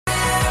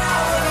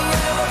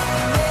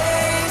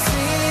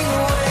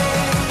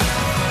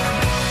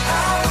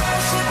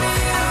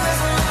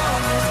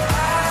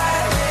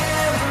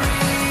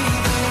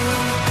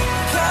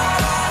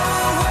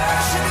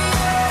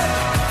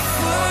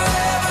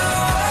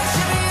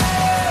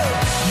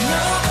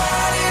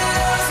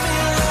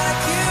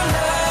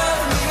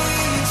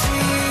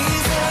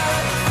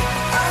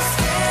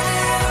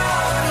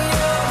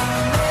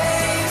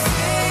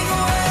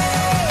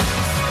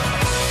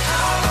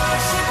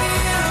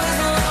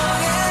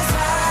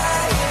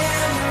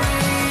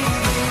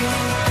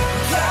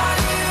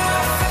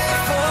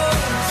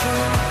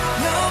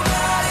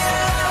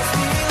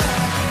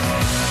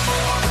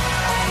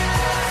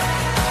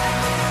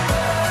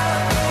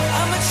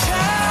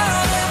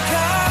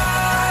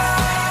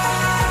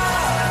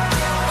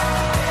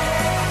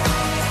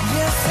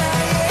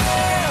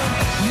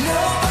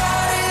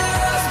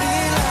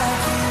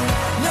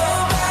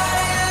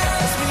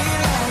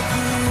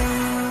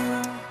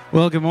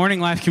Well, good morning,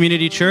 Life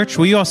Community Church.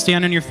 Will you all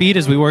stand on your feet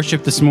as we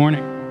worship this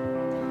morning?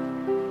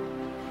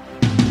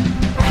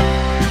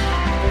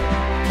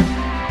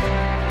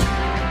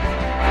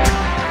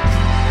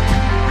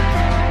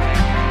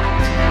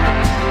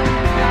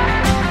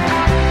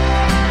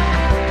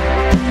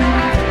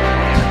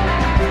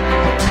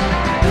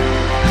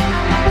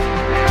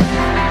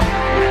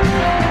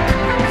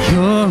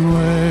 Your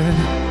word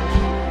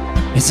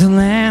is a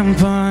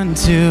lamp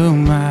unto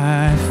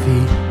my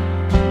feet.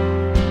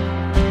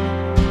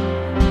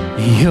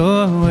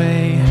 Your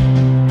way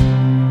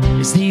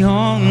is the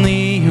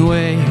only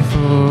way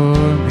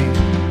for me.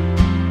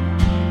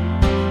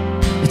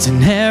 It's a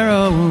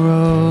narrow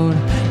road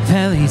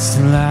that leads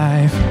to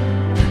life,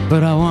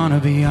 but I want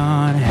to be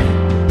on it.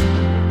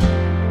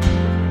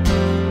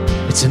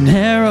 It's a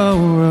narrow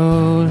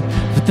road,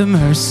 but the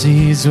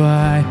mercy's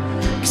wide,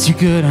 'cause you're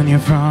good on your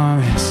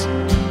promise.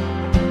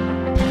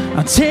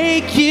 I'll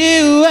take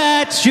you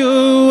at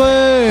your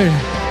word.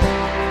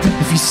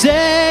 If you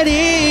said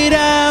it,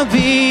 I'll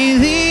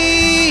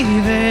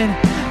believe it.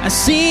 I've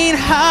seen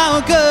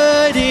how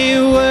good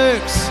it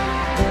works.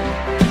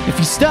 If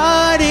you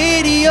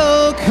started,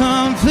 you'll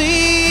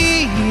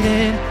complete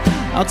it.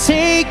 I'll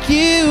take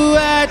you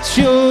at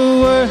your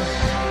word.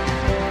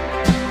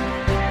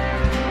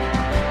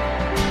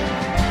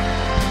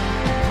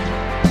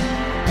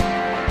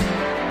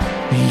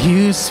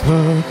 You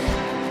spoke,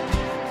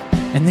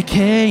 and the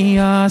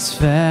chaos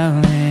fell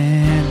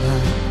in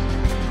line.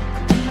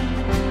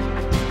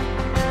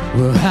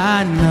 Well,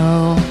 I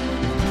know,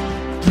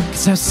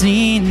 'cause I've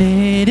seen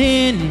it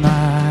in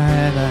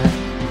my life.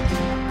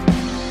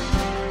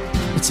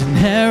 It's a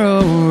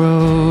narrow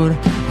road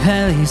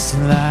that leads to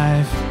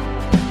life,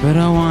 but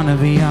I want to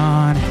be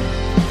on it.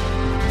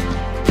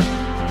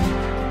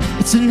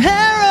 It's a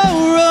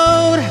narrow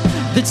road,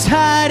 the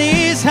tide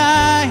is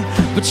high,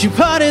 but you're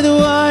part of the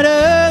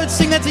water. Let's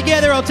sing that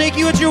together. I'll take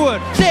you at your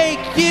word. Take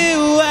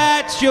you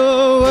at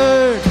your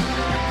word.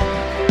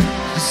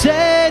 You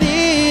said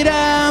it,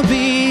 I'll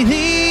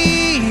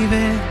believe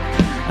it.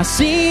 I've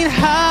seen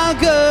how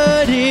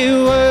good it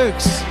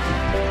works.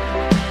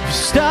 You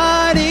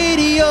started,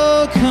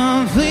 you'll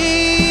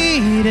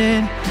complete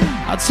it.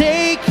 I'll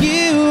take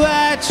you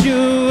at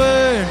your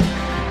word.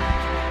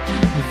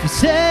 If you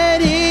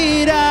said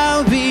it,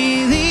 I'll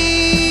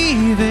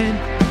believe it.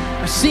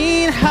 I've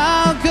seen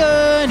how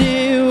good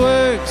it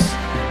works.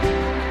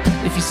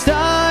 If you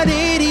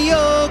started,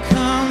 you'll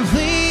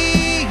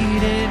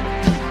complete it.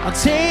 I'll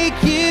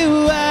take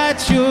you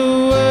at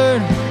your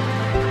word.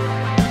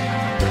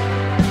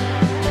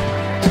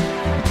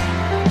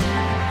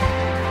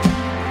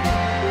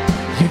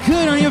 You're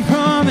good on your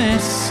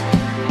promise.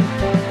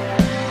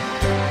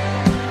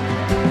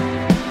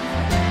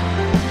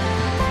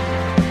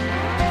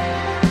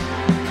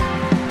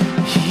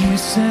 You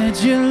said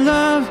your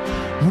love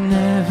will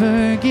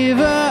never give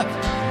up.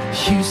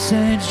 You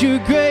said your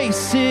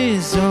grace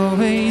is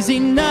always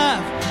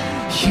enough.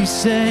 You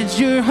said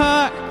your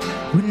heart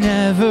would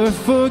never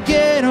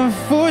forget or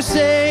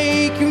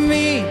forsake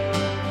me.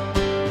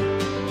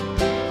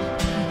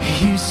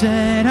 You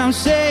said I'm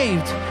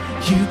saved.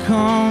 You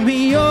call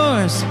me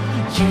yours.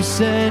 You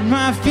said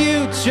my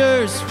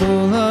future's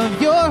full of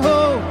your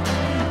hope.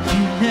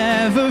 You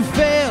never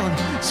failed,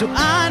 so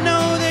I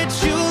know that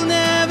you'll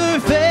never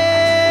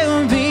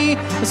fail me.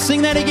 Let's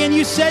sing that again.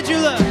 You said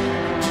your love.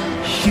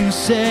 You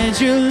said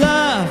your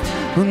love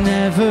will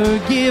never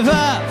give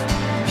up.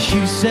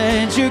 You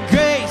said your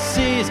grace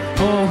is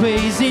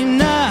always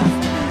enough.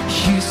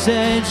 You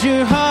said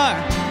your heart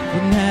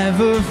will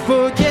never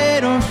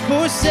forget or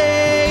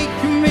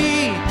forsake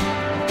me.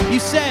 You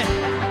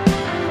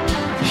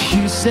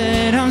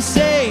said I'm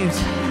saved.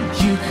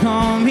 You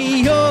call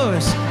me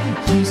yours.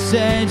 You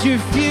said your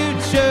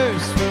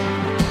future's.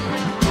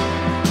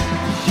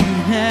 You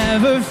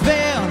never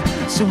failed,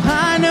 so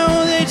I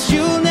know that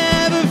you'll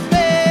never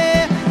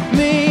fail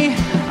me.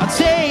 I'll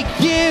take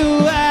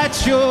you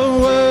at your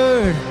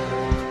word.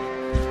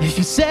 If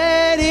you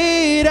said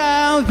it,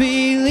 I'll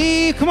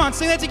believe. Come on,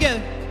 sing that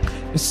together.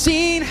 I've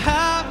seen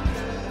how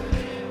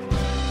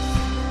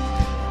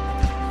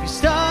you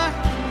start.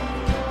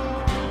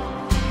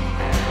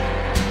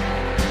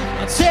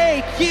 I'll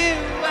take you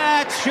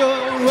at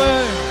your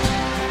word.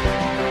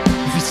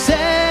 If you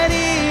said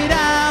it,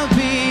 I'll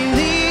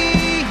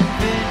believe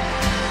it.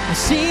 I've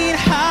seen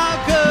how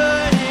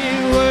good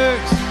it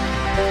works.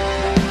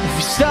 If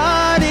you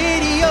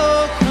started,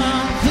 you'll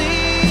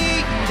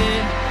complete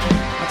it.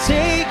 I'll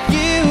take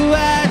you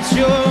at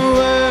your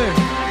word.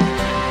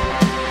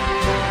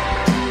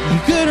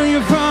 You're good on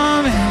your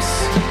promise.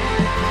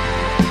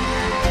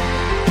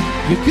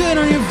 You're good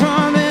on your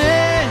promise.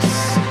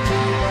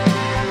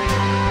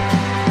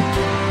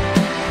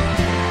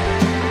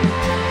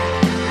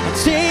 I'll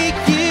take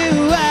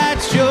you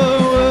at your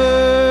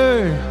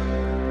word.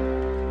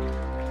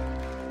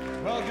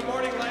 Well, good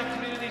morning, Life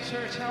Community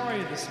Church. How are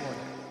you this morning?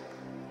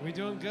 Are we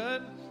doing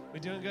good? We're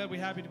doing good. We're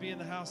happy to be in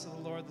the house of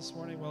the Lord this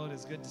morning. Well, it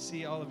is good to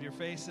see all of your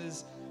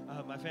faces.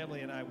 My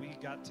family and I, we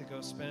got to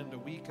go spend a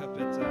week up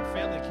at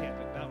family camp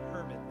at Mount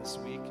Hermon this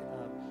week.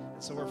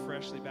 So we're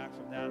freshly back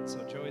from that. And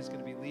so Joey's going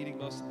to be leading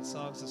most of the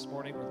songs this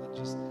morning. We're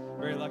just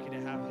very lucky to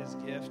have his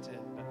gift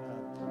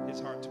and his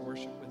heart to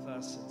worship with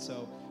us. And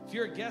so if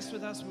you're a guest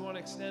with us, we want to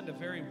extend a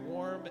very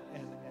warm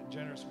and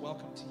generous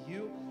welcome to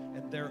you.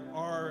 And there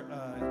are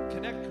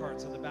connect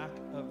cards on the back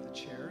of the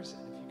chairs.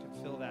 And if you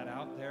can fill that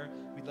out there,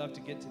 we'd love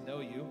to get to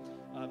know you.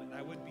 And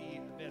I would be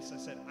amiss. I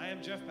said, I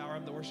am Jeff Bauer.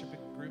 I'm the worship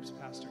groups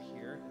pastor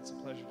here. It's a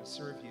pleasure to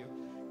serve you.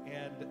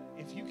 And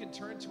if you can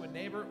turn to a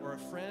neighbor or a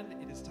friend,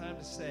 it is time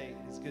to say,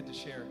 it is good to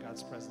share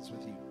God's presence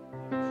with you.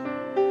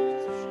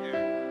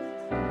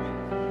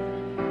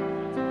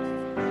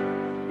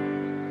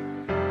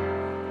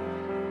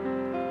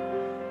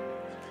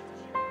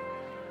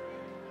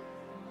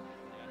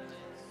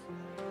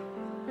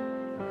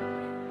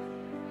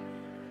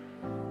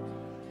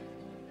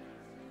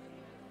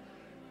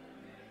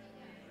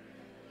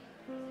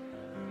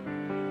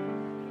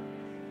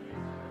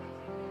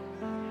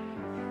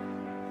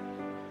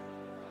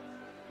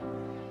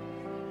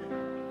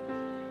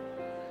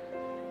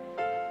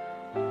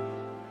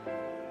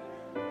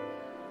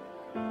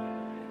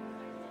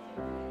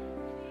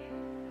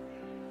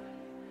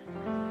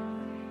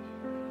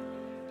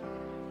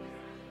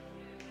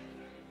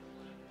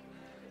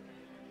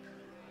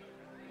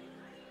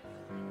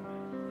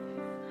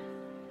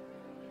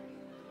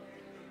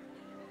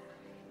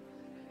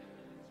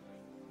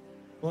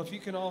 Well, if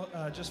you can all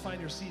just find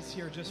your seats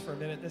here just for a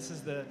minute. This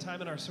is the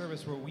time in our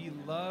service where we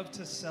love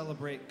to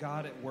celebrate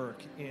God at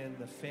work in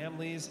the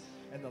families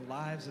and the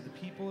lives of the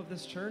people of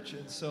this church.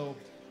 And so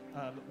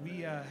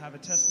we have a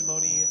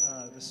testimony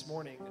this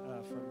morning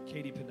from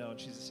Katie Pinone.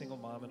 She's a single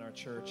mom in our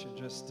church, and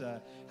just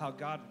how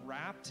God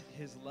wrapped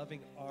his loving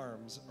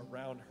arms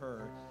around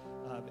her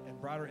and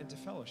brought her into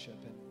fellowship.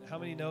 And how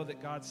many know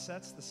that God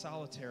sets the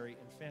solitary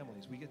in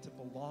families? We get to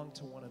belong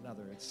to one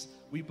another.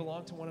 We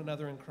belong to one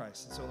another in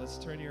Christ. And so let's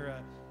turn your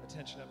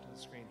attention up to the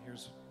screen.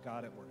 Here's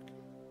God at work.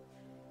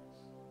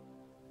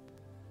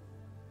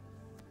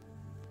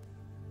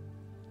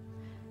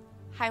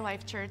 Hi,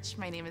 Life Church.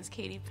 My name is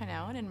Katie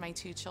Pinone, and my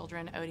two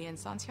children, Odie and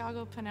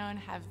Santiago Pinone,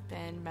 have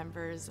been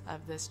members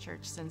of this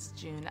church since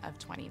June of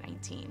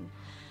 2019.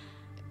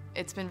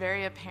 It's been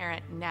very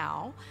apparent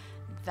now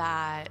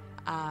that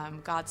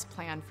God's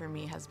plan for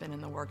me has been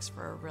in the works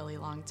for a really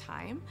long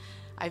time.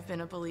 I've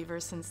been a believer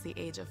since the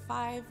age of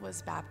 5,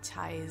 was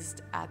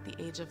baptized at the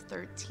age of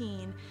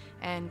 13,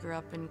 and grew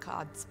up in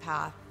God's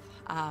path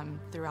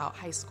throughout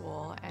high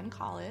school and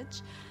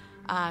college.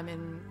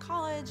 In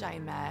college, I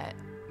met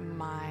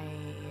my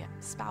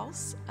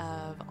spouse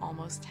of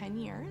almost 10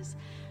 years,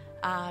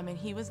 and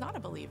he was not a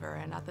believer.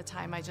 And at the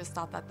time, I just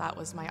thought that that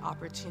was my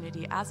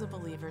opportunity as a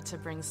believer to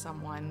bring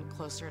someone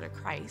closer to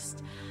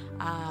Christ.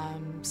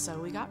 So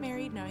we got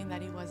married knowing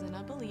that he wasn't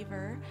a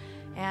believer.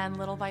 And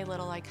little by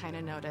little, I kind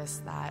of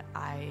noticed that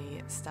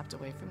I stepped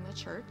away from the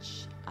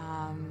church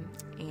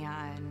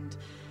and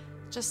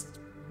just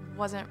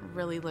wasn't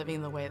really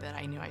living the way that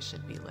I knew I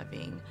should be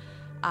living.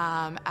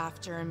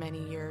 After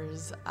many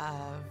years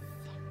of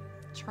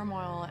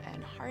turmoil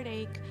and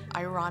heartache,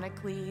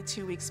 ironically,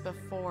 2 weeks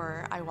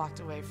before I walked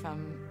away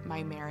from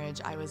my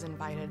marriage, I was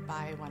invited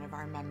by one of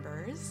our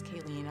members,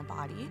 Kayleen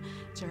Abadi,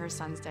 to her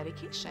son's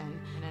dedication.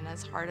 And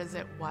as hard as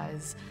it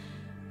was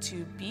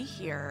to be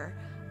here,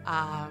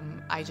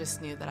 I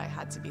just knew that I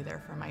had to be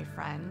there for my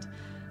friend.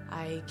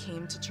 I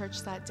came to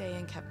church that day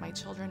and kept my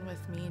children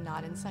with me,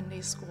 not in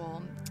Sunday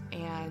school,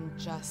 and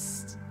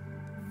just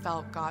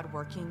felt God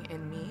working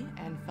in me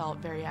and felt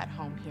very at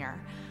home here.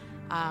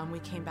 We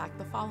came back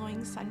the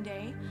following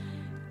Sunday,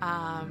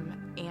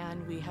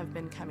 and we have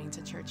been coming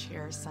to church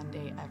here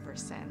Sunday ever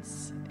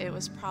since. It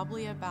was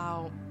probably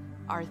about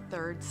our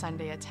 3rd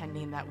Sunday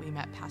attending that we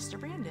met Pastor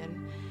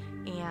Brandon,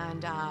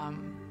 and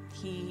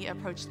he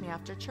approached me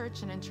after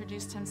church and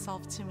introduced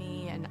himself to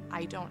me, and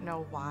I don't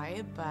know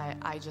why, but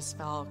I just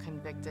felt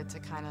convicted to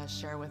kind of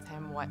share with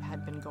him what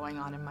had been going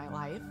on in my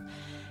life.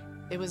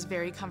 It was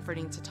very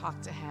comforting to talk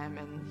to him,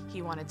 and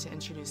he wanted to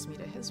introduce me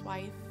to his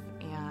wife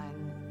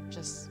and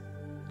just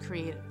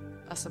create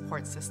a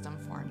support system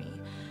for me.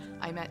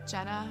 I met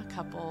Jenna a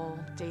couple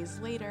days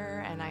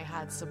later, and I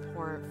had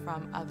support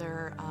from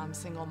other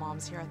single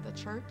moms here at the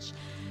church.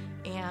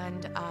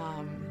 And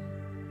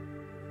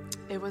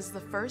it was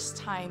the first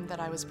time that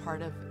I was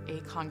part of a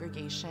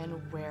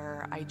congregation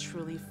where I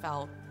truly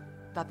felt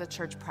that the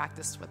church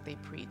practiced what they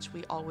preach.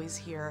 We always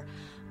hear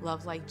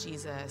love like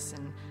Jesus,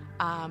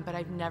 but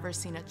I've never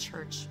seen a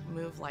church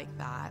move like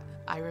that.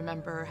 I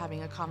remember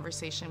having a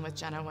conversation with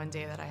Jenna one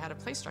day that I had a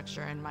play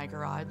structure in my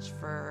garage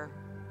for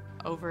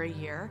over a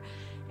year,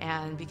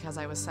 and because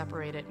I was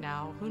separated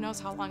now, who knows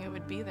how long it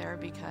would be there,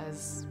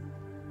 because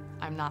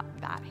I'm not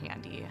that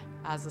handy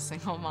as a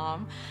single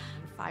mom.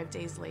 5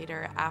 days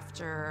later,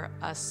 after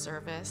a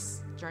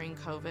service during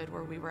COVID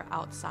where we were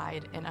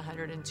outside in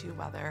 102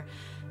 weather,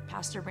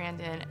 Pastor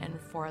Brandon and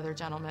 4 other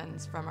gentlemen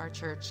from our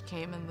church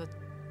came in the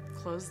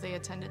clothes they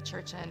attended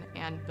church in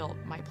and built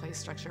my play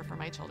structure for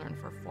my children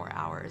for 4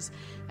 hours.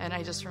 And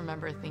I just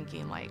remember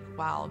thinking, like,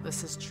 wow,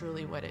 this is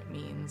truly what it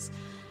means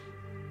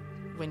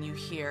when you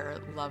hear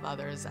love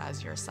others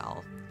as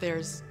yourself.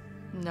 There's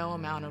no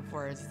amount of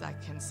words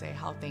that can say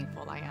how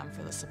thankful I am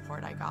for the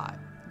support I got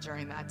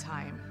during that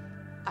time.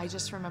 I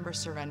just remember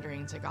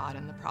surrendering to God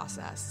in the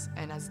process,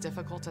 and as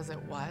difficult as it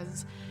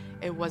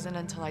wasn't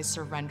until I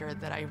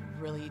surrendered that I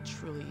really,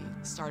 truly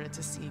started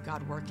to see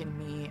God work in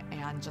me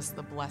and just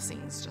the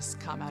blessings just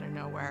come out of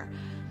nowhere.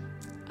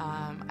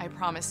 I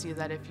promise you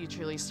that if you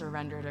truly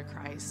surrender to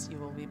Christ, you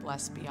will be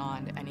blessed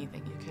beyond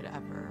anything you could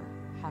ever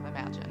have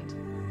imagined.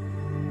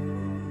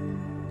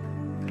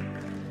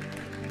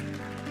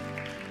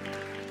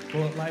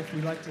 Well, at Life,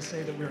 we like to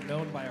say that we're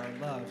known by our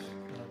love,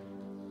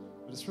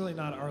 but it's really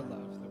not our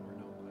love that we're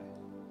known by.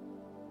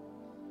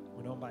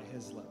 We're known by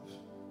His love,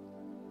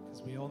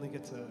 because we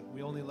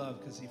only love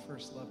because He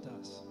first loved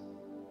us.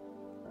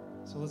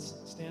 So let's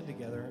stand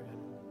together, and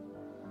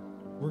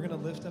we're going to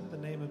lift up the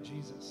name of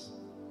Jesus,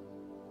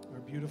 our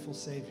beautiful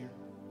Savior,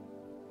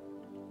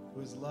 who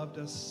has loved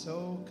us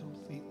so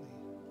completely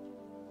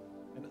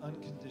and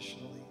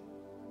unconditionally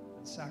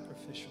and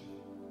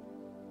sacrificially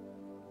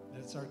that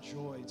it's our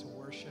joy to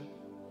worship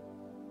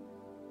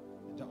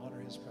and to honor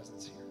His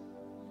presence here.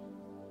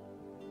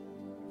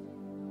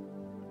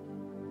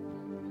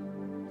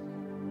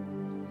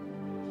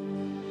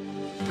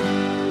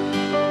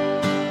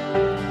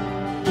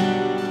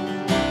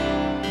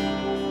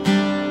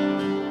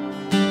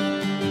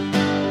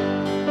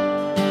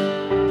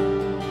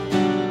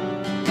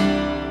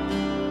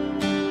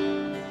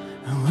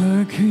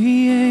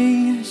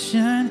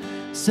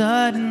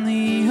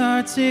 Suddenly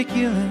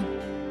articulate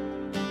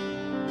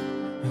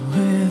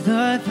with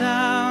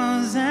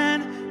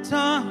 1,000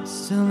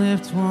 tongues to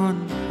lift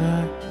one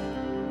cry,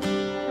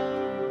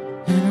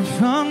 and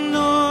from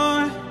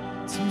north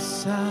to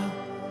south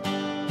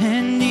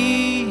and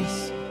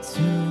east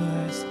to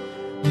west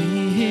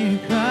we hear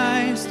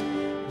Christ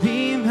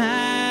be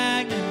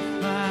magnified.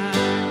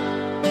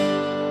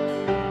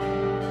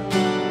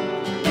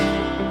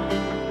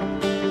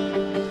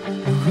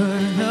 Over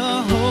the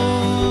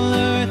whole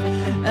earth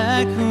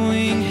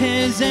echoing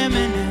His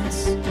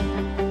eminence,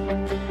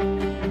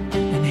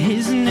 and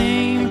His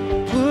name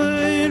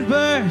would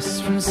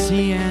burst from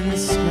sea and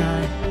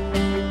sky,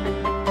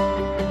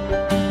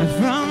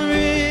 from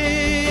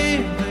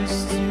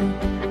rivers to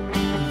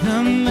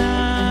the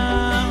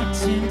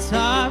mountain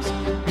tops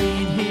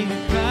we'd hear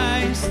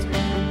Christ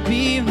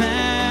be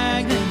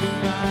magnified.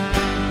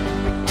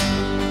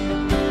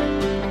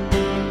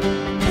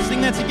 Let's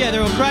sing that together.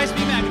 Oh, Christ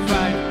be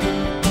magnified.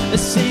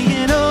 Let's sing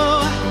it. Oh,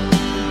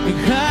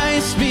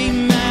 Christ be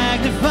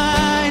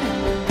magnified,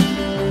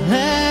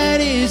 let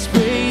His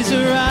praise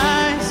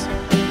arise.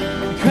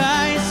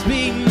 Christ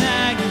be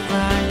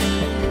magnified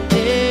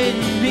in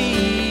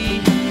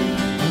me.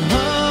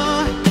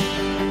 Oh,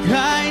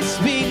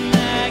 Christ be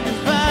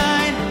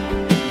magnified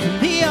from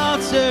the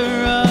altar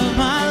of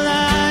my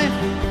life.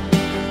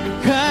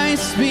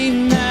 Christ be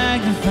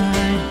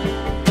magnified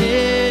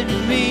in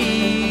me.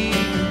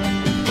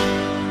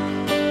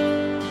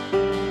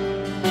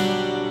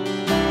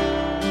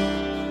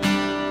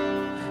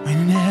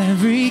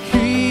 Every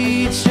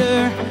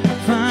creature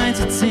finds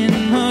its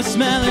inmost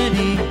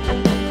melody,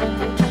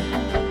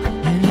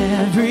 and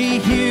every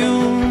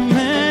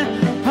human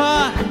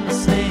heart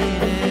is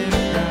native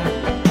cry.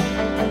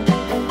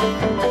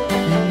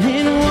 And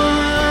in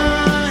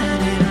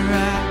one in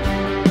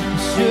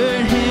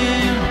raptured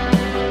hymn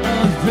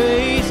of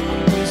praise,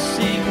 we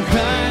sing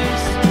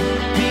Christ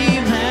be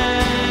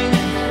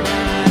magnified.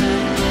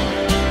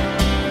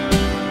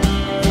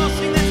 We'll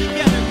sing that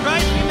together.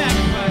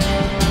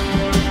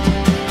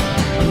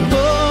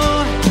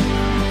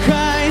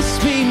 Christ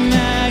be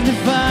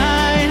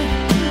magnified.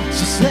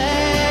 Just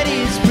let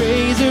His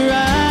praise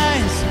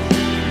arise.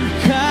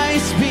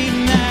 Christ be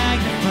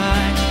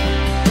magnified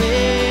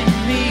in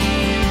me.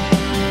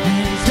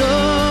 And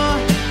oh,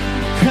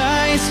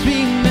 Christ be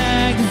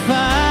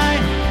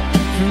magnified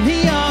from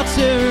the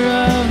altar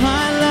of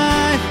my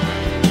life.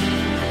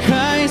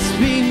 Christ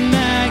be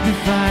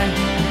magnified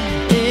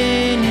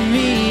in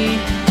me.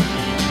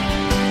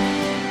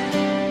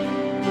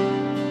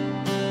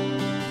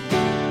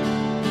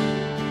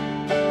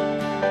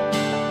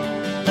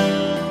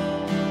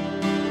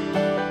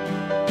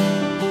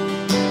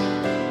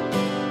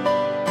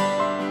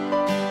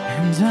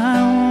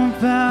 I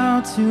won't bow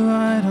to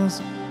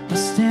idols, I'll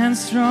stand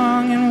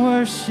strong and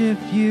worship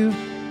you.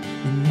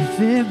 And if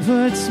it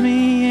puts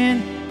me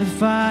in the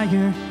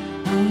fire,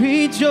 I'll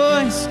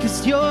rejoice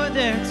 'cause you're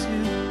there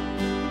too.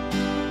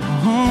 I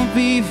won't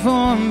be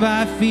formed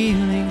by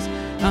feelings,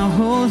 I'll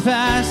hold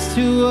fast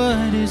to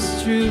what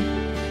is true.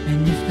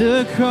 And if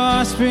the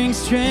cross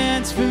brings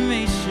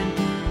transformation,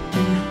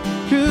 then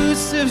I'll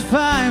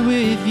crucify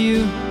with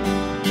you.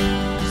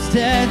 'Cause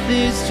death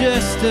is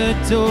just a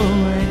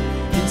doorway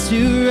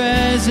into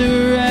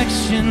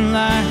resurrection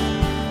life.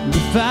 And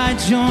if I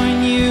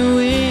join you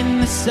in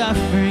the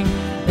suffering,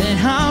 then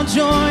I'll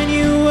join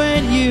you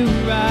when you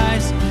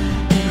rise.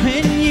 And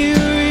when you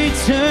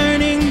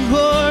return in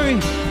glory,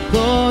 with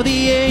all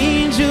the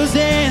angels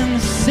and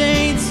the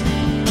saints,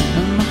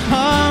 and my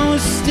heart will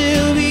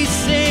still be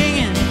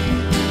singing,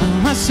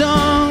 and my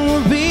song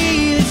will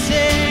be the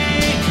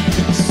same.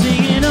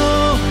 Singing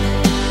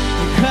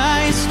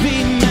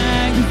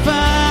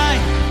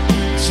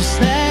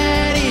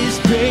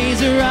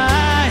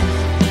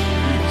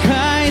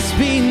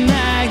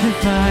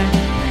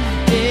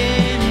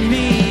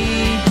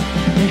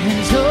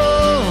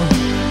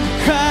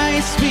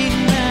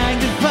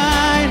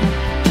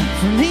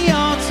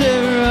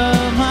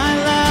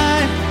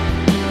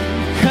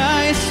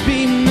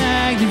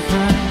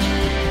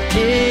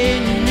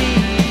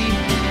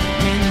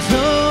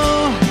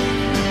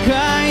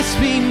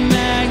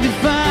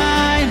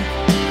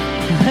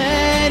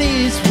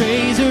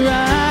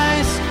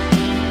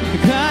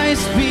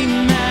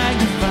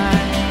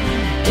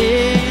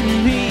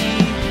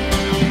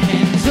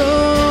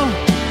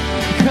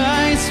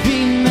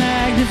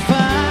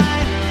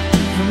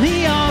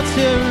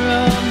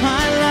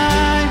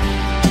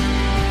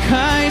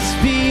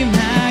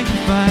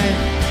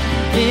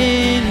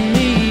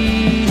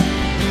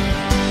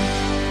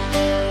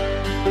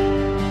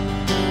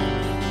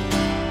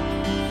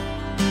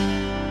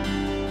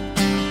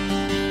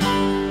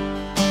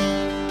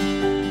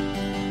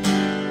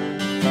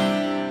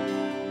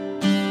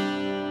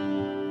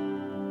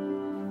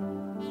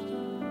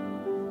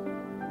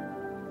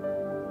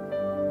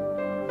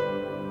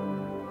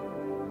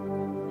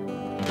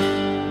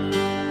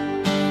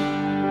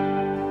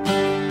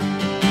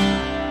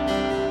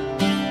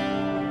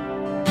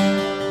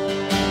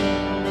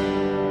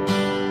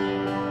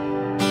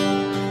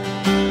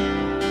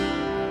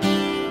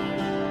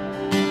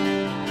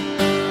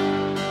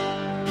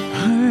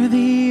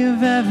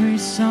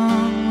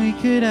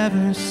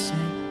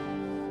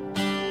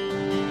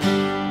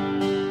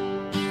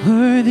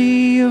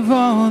worthy of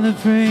all the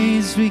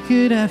praise we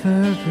could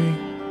ever bring,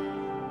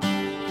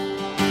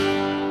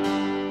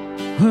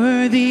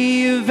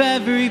 worthy of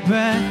every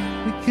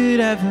breath we could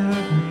ever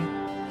breathe.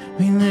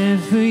 We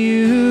live for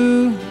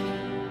you.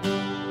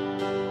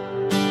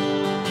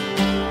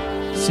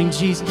 Sing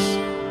Jesus.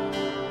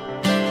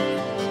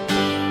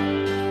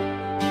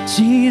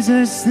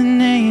 Jesus, the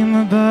name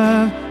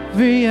above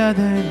every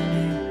other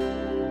name.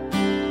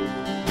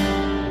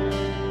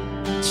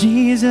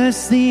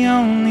 Jesus, the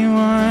only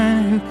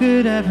one who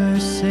could ever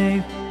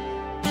save.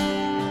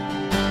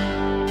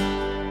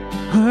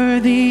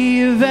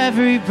 Worthy of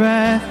every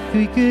breath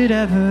we could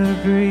ever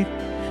breathe.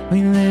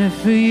 We live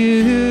for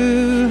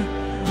you.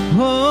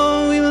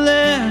 Oh, we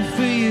live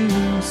for you.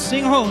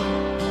 Sing holy.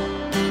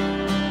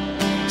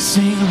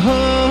 Sing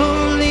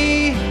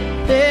holy.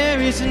 There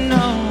is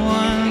no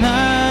one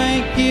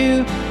like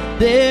you.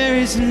 There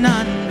is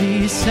none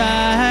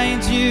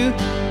beside you.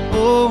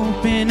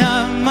 Open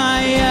up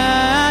my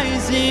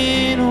eyes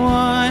in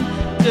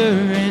wonder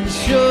and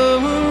show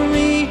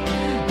me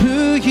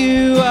who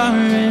you are,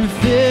 and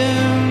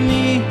fill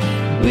me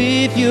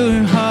with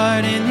your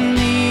heart and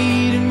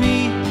lead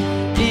me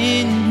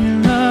in your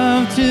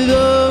love to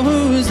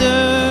those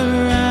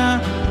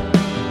around.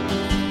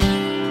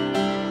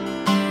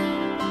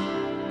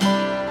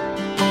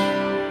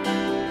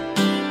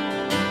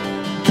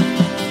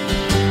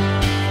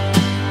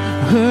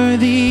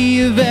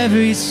 Worthy of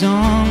every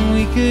song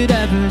we could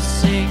ever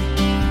sing,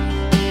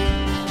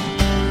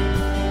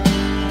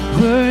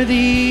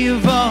 worthy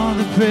of all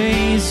the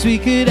praise we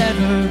could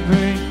ever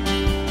bring,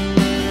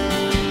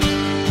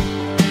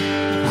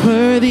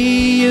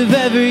 worthy of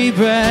every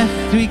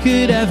breath we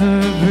could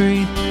ever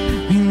breathe.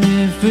 We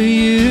live for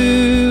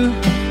you.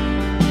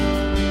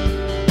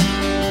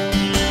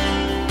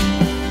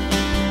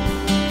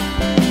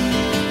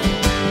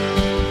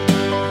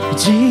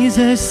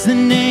 Jesus, the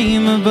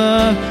name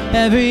above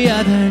every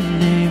other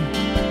name.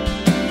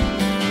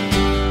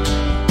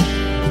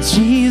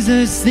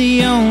 Jesus,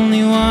 the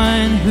only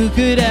one who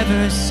could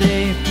ever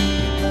save.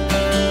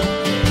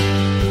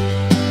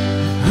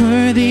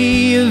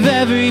 Worthy of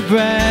every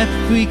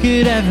breath we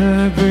could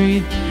ever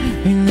breathe.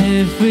 We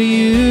live for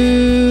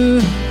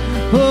you.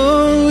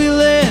 Oh, we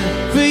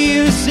live for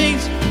you. Sing.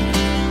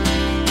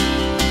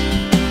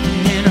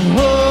 And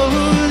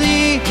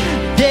holy,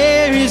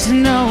 there is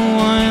no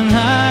one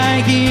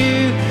like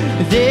you.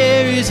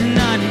 There is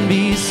none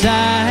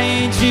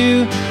beside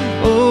you.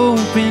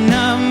 Open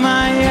up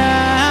my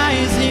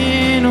eyes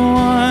in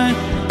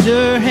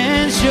wonder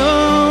and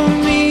show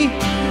me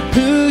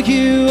who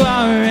you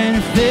are,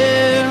 and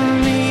fill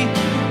me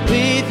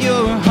with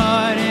your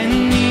heart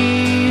and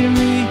lead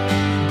me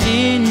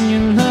in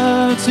your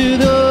love to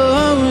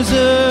those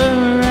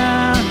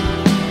around.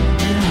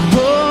 And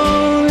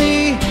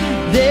holy,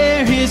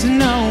 there is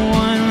no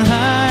one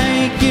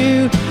like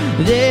you.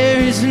 There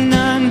is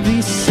none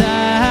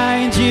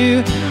beside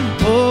you.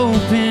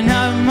 Open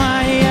up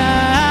my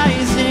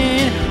eyes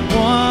in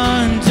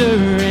wonder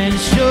and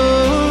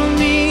show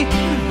me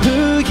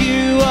who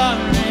you are,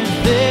 and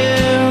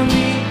fill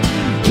me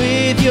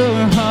with your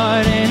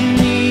heart and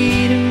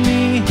lead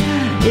me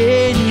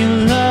in your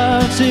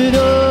love to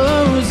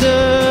those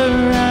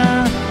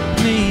around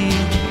me.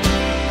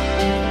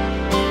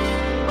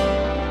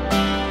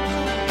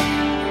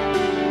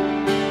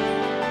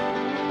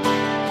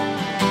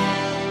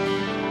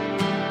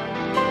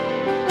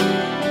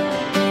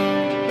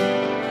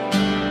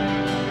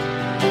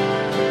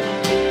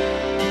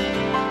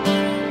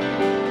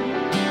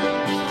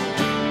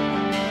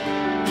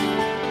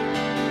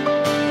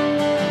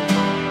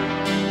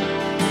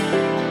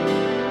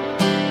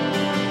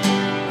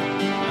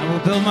 I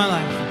will build my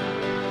life.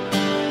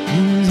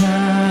 And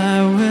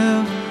I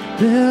will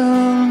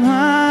build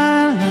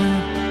my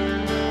life.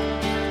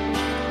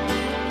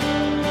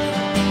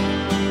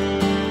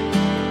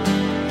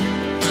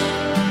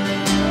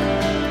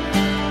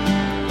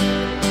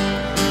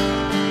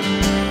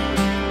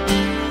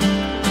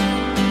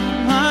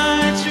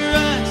 My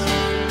trust.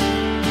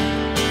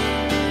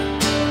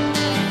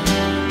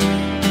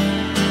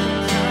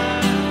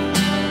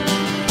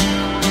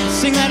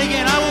 Sing that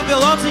again. I will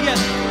build all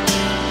together.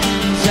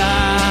 I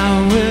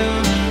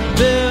will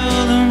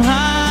build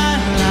my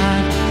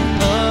life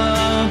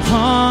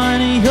upon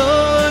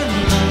your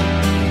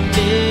love.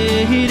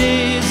 It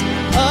is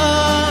a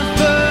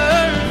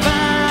firm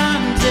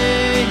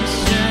foundation,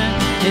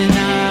 and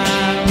I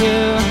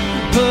will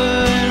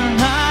put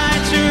my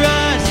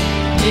trust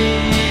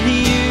in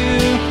you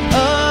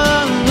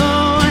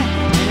alone,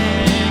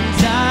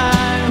 and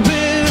I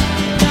will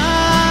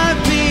not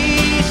be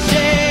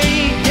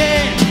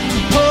shaken.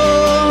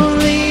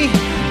 Holy,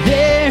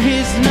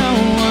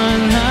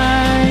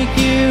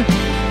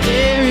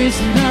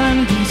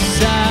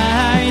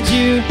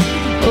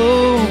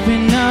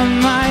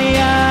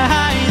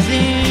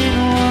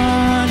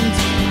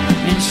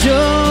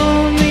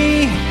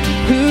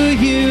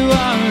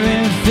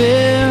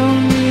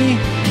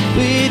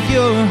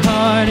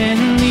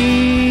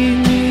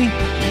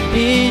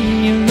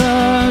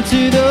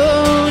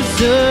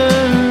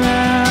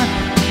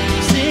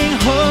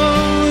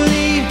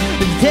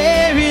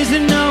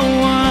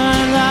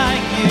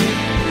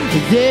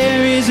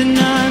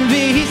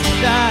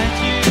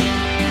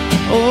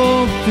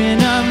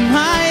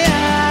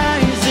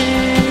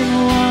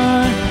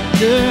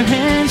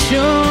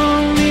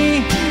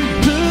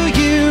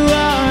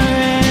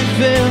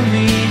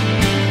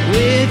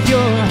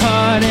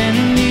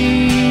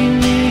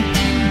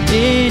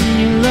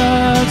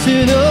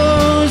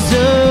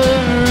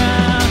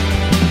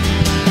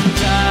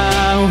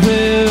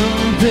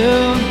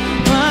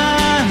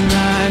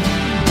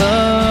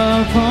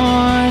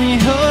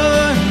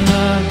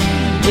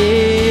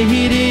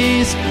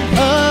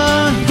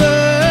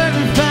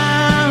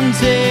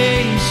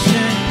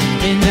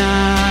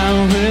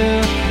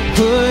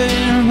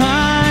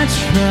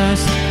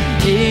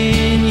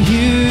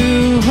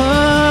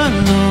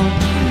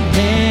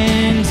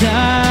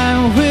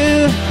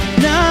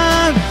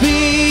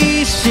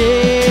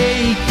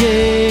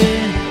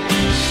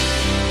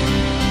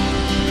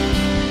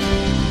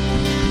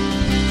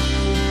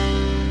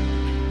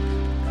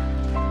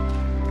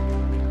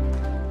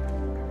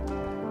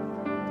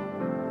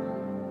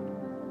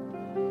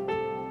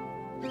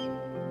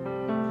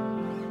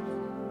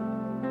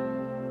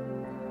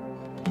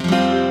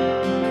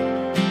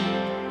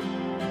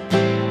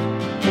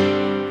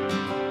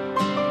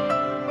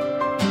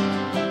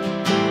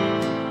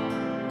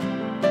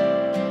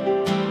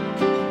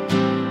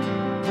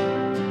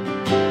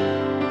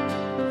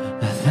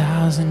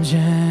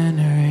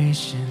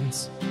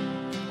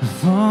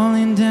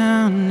 falling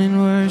down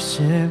in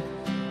worship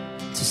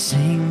to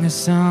sing a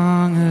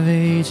song of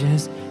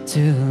ages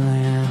to the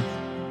Lamb.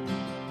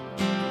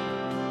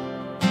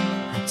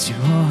 To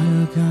all who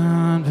have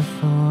gone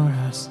before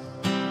us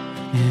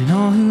and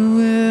all who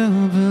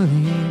will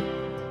believe,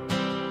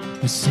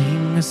 we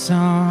sing a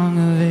song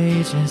of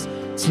ages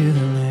to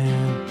the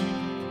Lamb.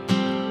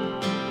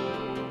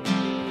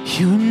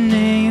 Your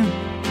name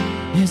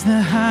is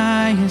the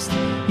highest,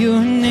 your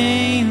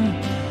name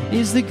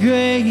is the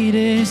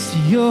greatest,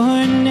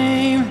 your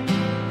name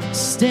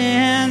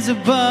stands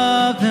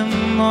above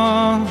them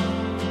all.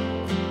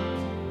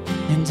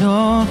 And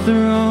all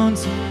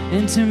thrones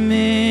and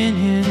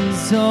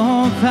dominions,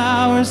 all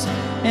powers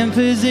and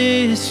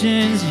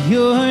positions,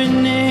 your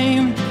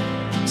name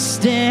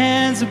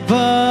stands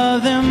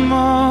above them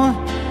all.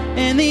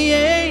 And the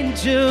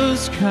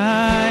angels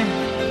cry,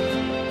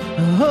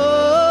 holy,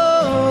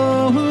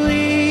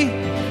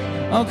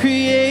 all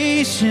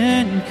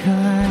creation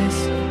cries,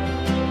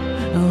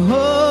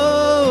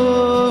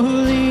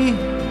 holy,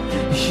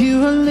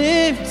 you are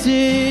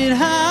lifted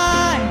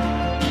high,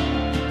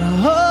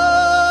 holy,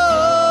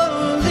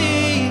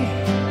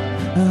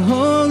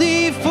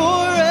 holy forever.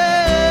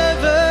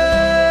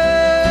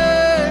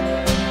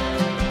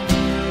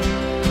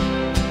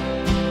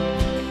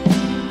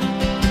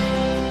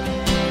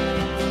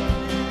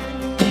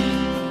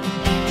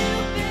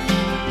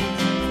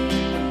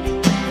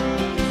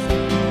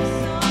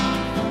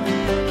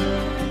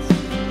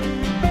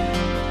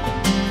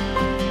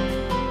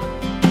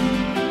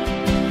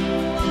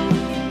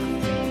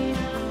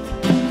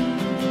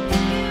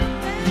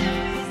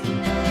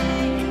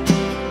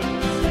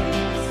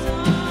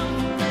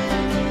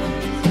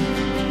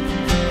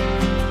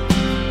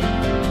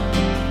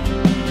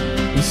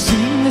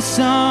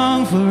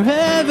 Song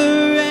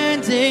forever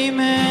and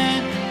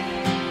amen.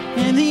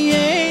 And the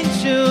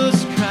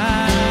angels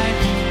cry,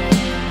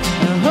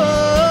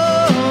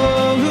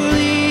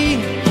 holy,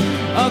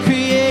 all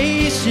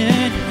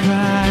creation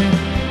cry,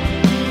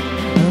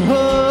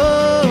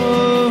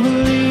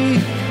 holy,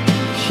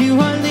 you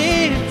are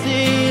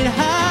lifted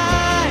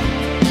high,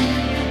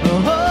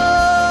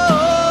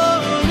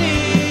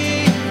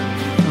 holy,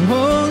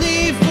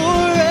 holy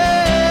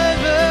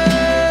forever.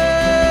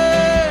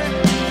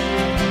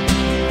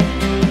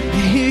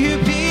 Hear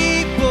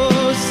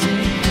people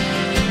sing,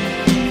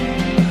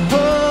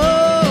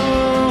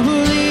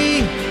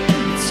 holy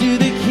to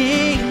the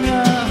King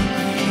of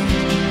Kings.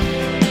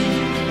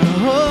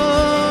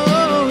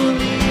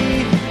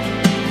 Holy,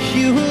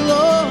 you will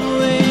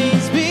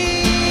always be.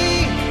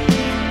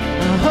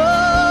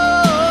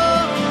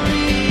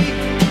 Holy,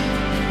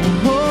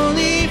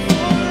 holy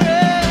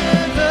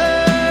forever.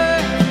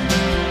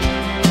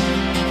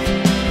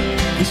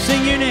 We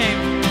sing your name.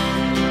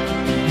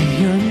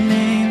 Your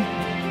name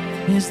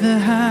is the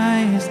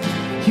highest,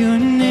 your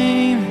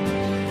name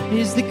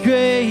is the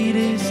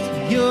greatest,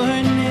 your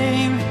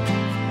name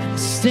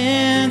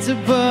stands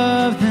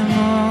above them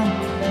all.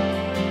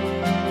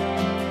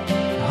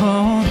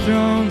 All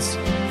thrones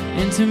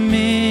and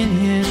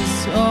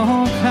dominions,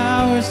 all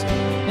powers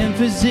and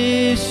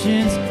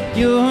positions,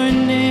 your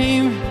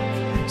name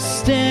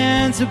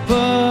stands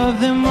above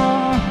them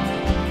all.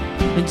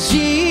 And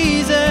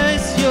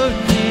Jesus, your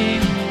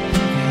name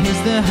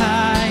is the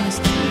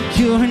highest,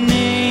 your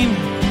name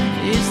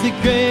is the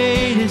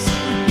greatest,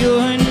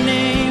 your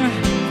name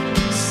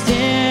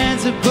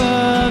stands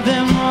above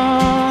them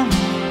all.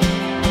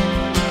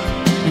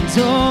 And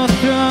all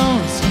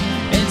thrones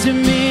and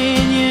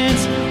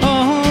dominions,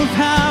 all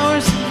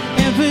powers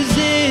and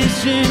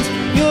positions,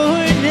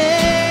 your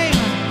name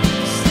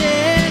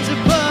stands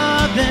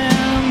above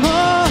them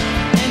all.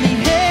 And the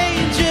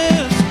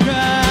angels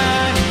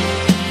cry,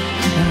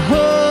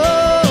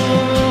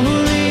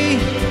 holy,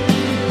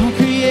 all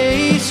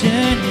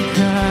creation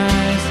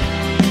cries,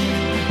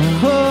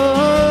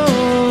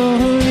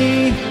 holy,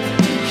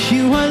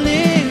 you are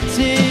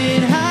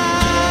lifted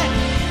high,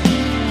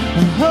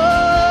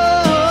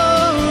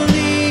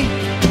 holy,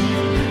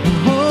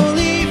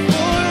 holy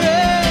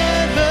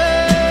forever.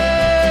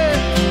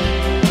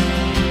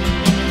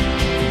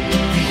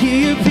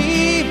 Hear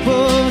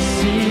people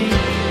sing,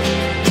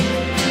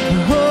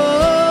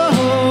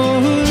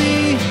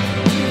 holy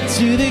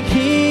to the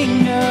King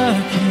of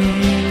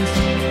Kings.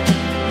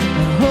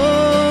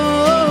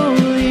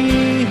 Holy,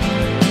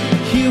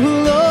 you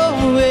will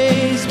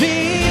always be.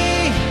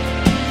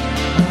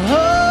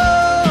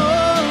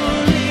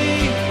 Holy,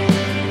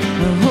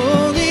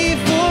 holy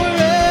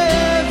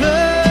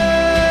forever.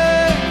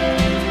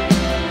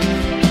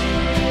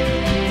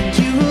 And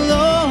you will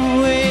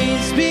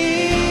always be.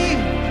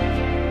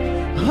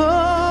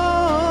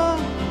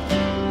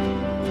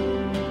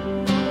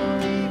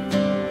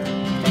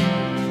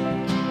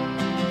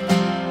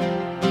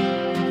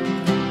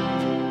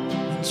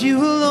 And you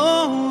will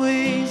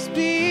always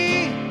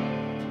be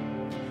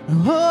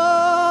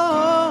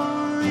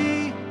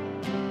holy,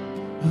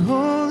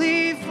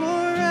 holy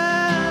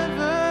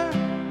forever.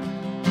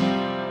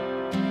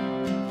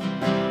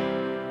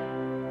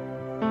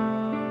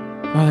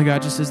 Father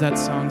God, just as that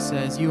song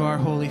says, you are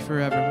holy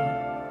forever, Lord.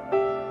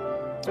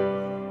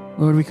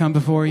 Lord, we come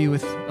before you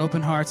with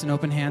open hearts and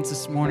open hands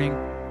this morning.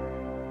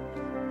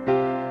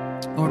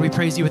 Lord, we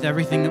praise you with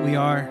everything that we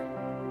are.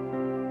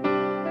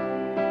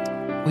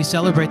 We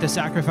celebrate the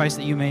sacrifice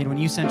that you made when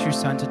you sent your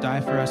Son to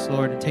die for us,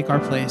 Lord, and take our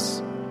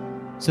place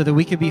so that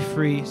we could be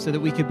free, so that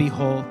we could be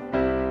whole.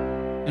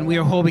 And we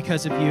are whole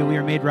because of you. We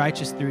are made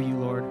righteous through you,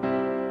 Lord.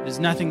 It is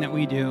nothing that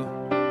we do.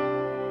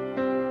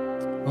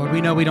 Lord,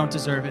 we know we don't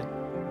deserve it.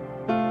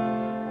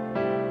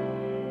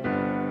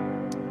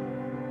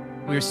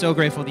 We are so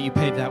grateful that you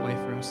paid that way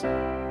for us.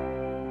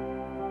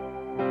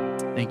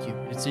 Thank you.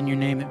 It's in your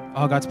name that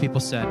all God's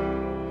people said,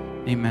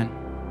 amen.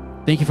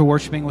 Thank you for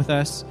worshiping with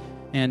us.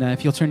 And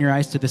if you'll turn your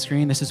eyes to the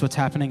screen, this is what's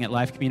happening at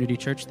Life Community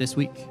Church this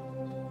week.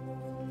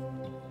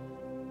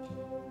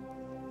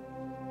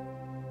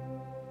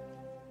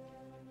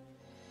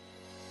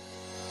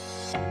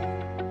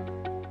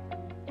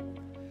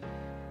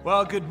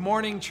 Well, good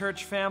morning,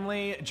 church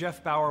family.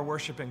 Jeff Bauer,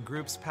 worship and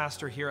groups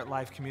pastor here at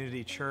Life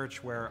Community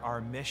Church, where our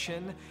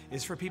mission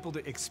is for people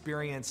to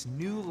experience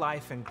new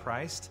life in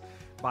Christ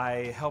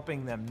by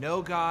helping them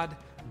know God,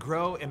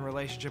 grow in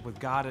relationship with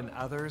God and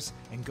others,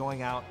 and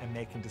going out and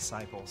making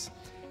disciples.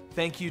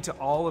 Thank you to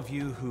all of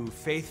you who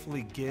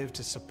faithfully give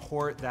to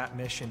support that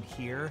mission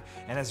here.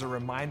 And as a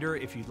reminder,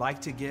 if you'd like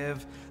to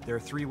give, there are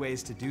 3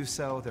 ways to do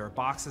so. There are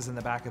boxes in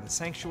the back of the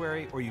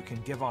sanctuary, or you can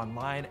give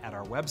online at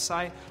our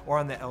website or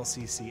on the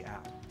LCC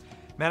app.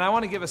 Man, I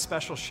want to give a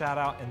special shout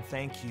out and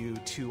thank you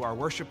to our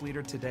worship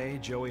leader today,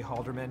 Joey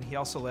Halderman. He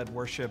also led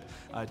worship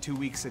 2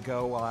 weeks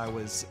ago while I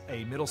was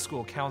a middle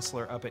school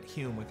counselor up at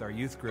Hume with our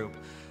youth group.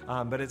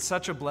 But it's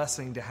such a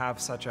blessing to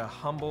have such a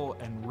humble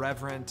and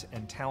reverent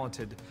and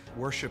talented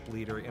worship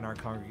leader in our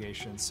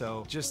congregation.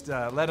 So just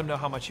let him know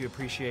how much you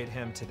appreciate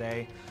him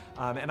today.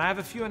 And I have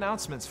a few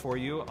announcements for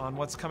you on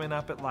what's coming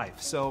up at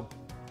Life. So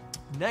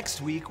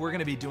next week, we're going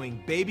to be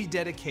doing baby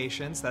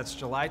dedications. That's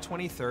July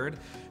 23rd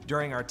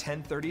during our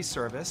 10:30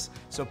 service.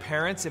 So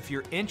parents, if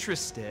you're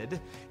interested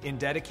in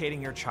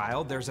dedicating your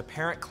child, there's a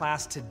parent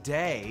class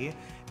today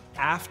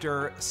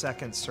after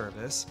second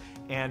service,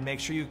 and make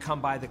sure you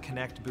come by the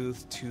Connect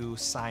booth to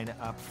sign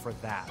up for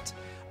that.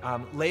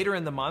 Later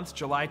in the month,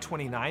 July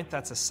 29th,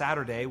 that's a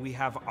Saturday, we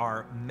have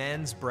our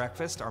men's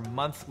breakfast, our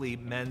monthly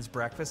men's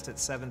breakfast at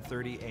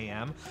 7:30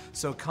 a.m.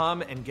 So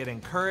come and get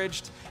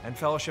encouraged and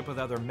fellowship with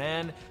other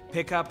men.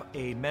 Pick up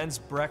a men's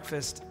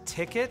breakfast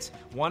ticket,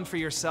 one for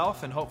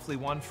yourself and hopefully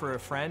one for a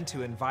friend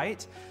to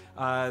invite.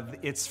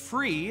 It's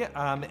free,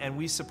 and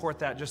we support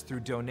that just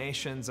through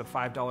donations of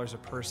 $5 a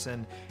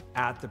person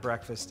at the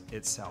breakfast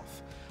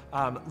itself.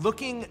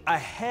 Looking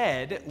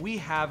ahead, we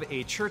have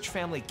a church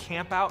family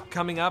campout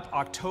coming up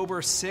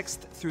October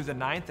 6th through the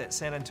 9th at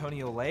San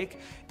Antonio Lake.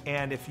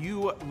 And if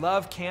you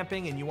love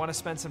camping and you want to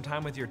spend some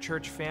time with your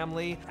church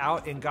family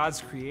out in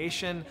God's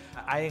creation,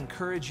 I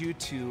encourage you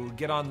to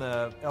get on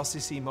the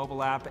LCC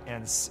mobile app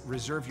and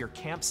reserve your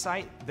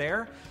campsite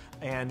there.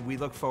 And we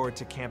look forward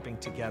to camping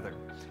together.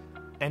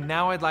 And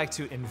now I'd like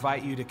to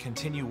invite you to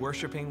continue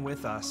worshiping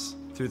with us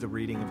through the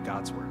reading of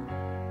God's Word.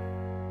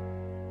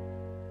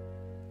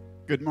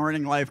 Good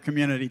morning, Life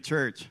Community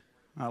Church.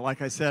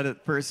 Like I said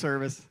at first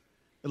service,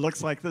 it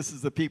looks like this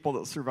is the people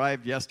that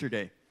survived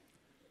yesterday.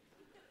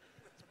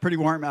 It's pretty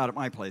warm out at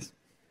my place.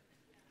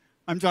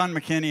 I'm John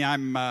McKinney.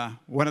 I'm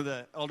one of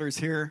the elders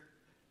here.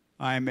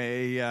 I'm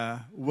a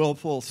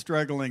willful,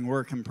 struggling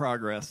work in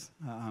progress.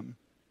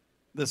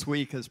 This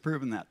week has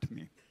proven that to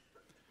me.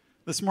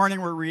 This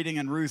morning we're reading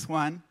in Ruth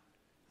 1.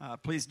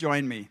 Please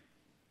join me.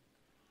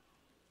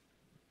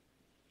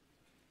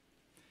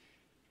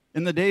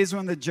 In the days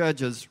when the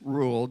judges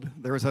ruled,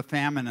 there was a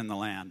famine in the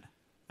land,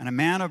 and a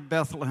man of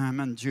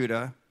Bethlehem in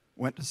Judah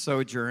went to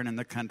sojourn in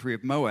the country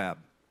of Moab,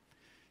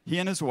 he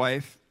and his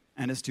wife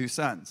and his 2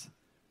 sons.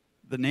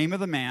 The name of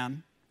the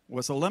man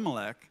was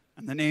Elimelech,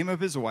 and the name of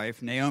his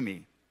wife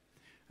Naomi.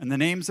 And the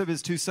names of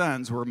his 2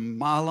 sons were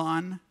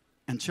Mahlon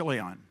and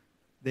Chilion.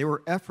 They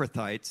were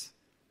Ephrathites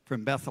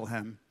from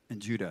Bethlehem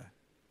in Judah.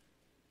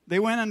 They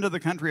went into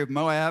the country of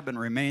Moab and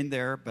remained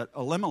there, but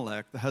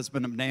Elimelech, the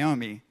husband of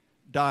Naomi,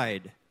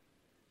 died,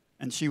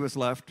 and she was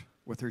left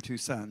with her 2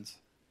 sons.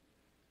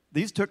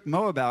 These took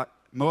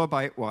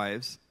Moabite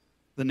wives.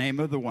 The name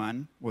of the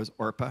one was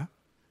Orpah,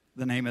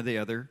 the name of the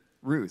other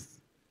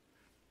Ruth.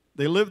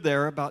 They lived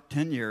there about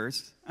 10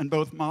 years, and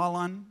both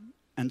Mahlon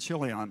and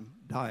Chilion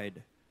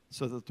died,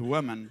 so that the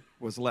woman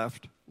was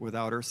left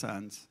without her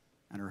sons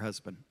and her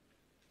husband.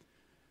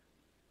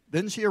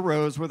 Then she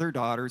arose with her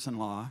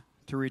daughters-in-law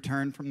to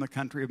return from the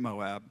country of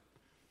Moab,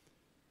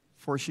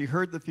 for she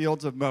heard in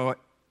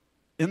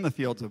the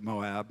fields of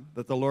Moab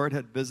that the Lord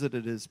had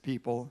visited his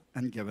people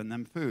and given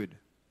them food.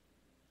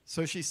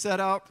 So she set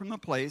out from the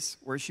place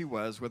where she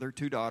was with her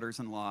 2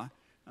 daughters-in-law,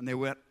 and they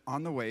went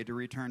on the way to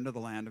return to the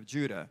land of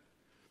Judah.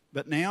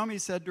 But Naomi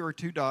said to her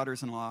 2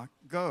 daughters-in-law,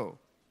 "Go,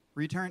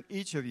 return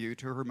each of you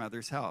to her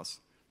mother's house.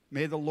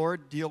 May the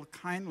Lord deal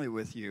kindly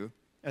with you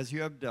as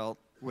you have dealt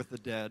with the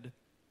dead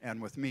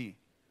and with me.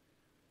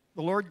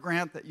 The Lord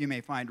grant that you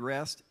may find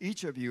rest,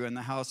 each of you in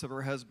the house of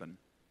her husband."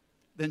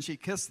 Then she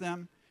kissed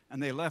them,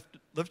 and they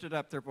lifted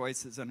up their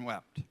voices and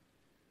wept.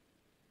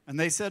 And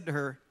they said to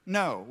her,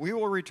 "No, we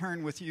will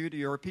return with you to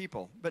your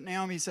people." But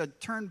Naomi said,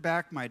 "Turn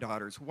back, my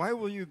daughters. Why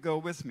will you go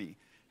with me?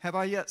 Have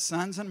I yet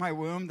sons in my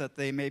womb that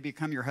they may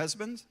become your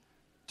husbands?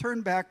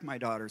 Turn back, my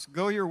daughters.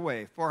 Go your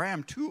way, for I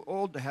am too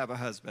old to have a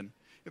husband.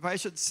 If I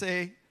should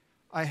say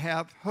I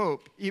have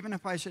hope, even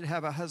if I should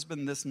have a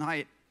husband this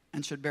night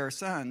and should bear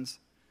sons,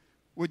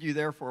 would you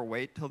therefore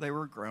wait till they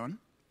were grown?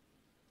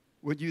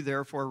 Would you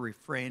therefore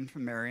refrain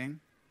from marrying?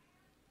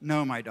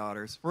 No, my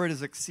daughters, for it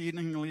is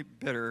exceedingly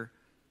bitter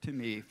to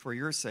me for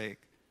your sake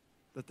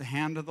that the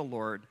hand of the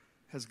Lord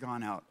has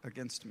gone out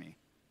against me."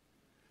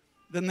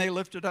 Then they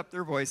lifted up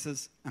their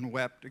voices and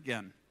wept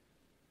again.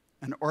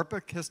 And Orpah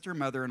kissed her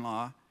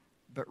mother-in-law,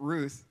 but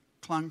Ruth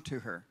clung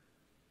to her.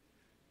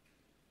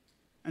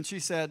 And she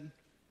said,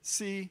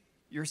 "See,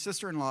 your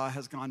sister-in-law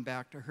has gone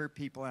back to her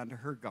people and to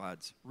her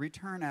gods.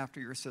 Return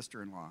after your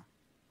sister-in-law."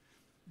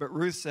 But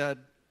Ruth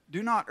said,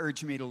 "Do not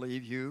urge me to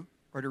leave you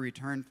or to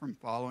return from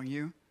following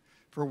you.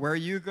 For where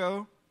you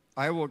go,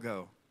 I will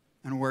go,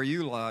 and where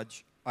you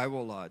lodge, I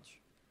will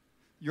lodge.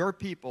 Your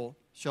people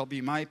shall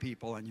be my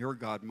people, and your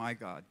God my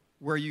God.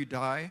 Where you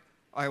die,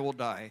 I will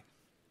die,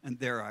 and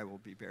there I will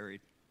be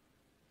buried.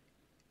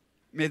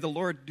 May the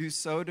Lord do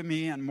so to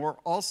me, and more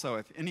also,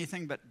 if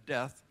anything but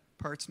death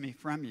parts me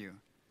from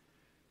you."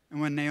 And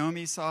when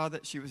Naomi saw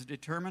that she was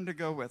determined to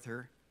go with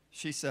her,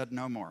 she said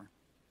no more.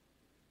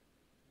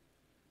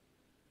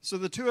 So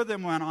the two of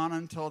them went on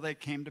until they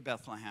came to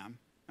Bethlehem.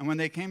 And when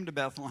they came to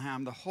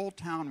Bethlehem, the whole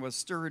town was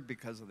stirred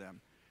because of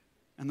them.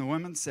 And the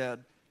women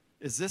said,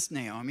 "Is this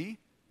Naomi?"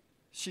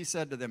 She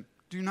said to them,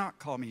 "Do not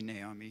call me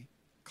Naomi.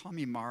 Call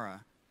me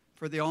Mara,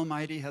 for the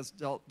Almighty has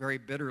dealt very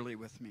bitterly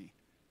with me.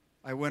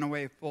 I went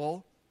away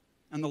full,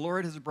 and the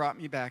Lord has brought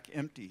me back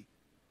empty.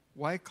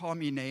 Why call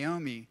me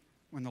Naomi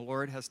when the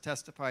Lord has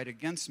testified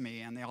against me,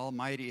 and the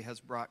Almighty has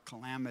brought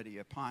calamity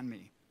upon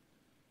me?"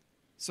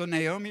 So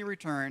Naomi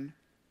returned,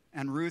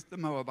 and Ruth the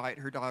Moabite,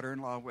 her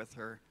daughter-in-law, with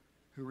her,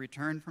 who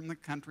returned from the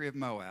country of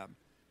Moab.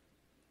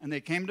 And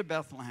they came to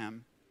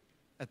Bethlehem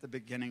at the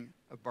beginning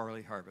of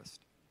barley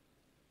harvest.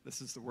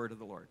 This is the word of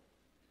the Lord.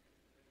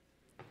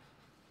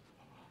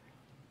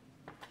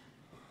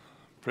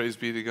 Praise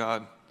be to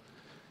God.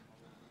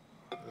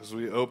 As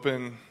we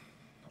open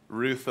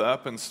Ruth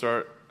up and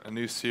start a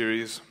new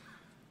series,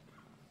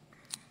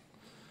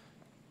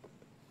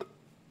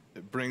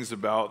 it brings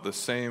about the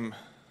same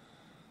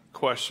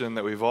question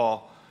that we've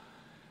all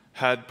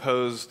had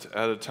posed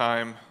at a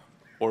time,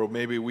 or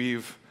maybe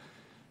we've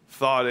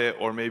thought it,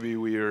 or maybe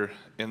we're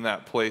in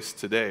that place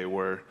today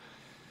where,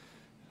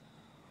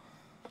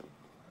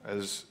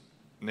 as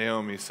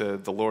Naomi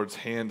said, the Lord's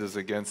hand is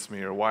against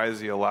me, or why has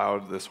he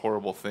allowed this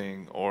horrible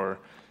thing? Or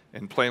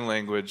in plain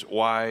language,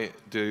 why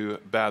do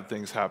bad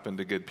things happen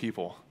to good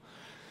people?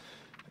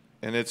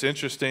 And it's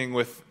interesting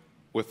with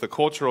the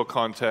cultural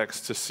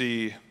context to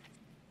see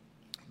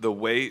the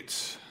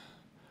weight,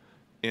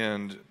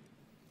 and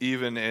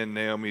even in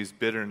Naomi's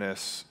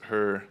bitterness,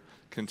 her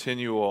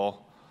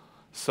continual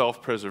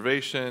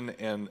self-preservation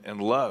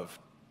and love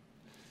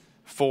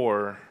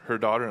for her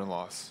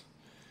daughter-in-laws.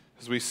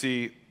 As we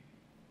see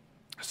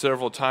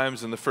several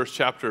times in the first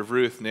chapter of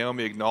Ruth,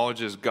 Naomi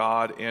acknowledges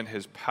God and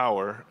his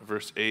power,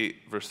 verse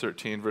 8, verse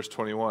 13, verse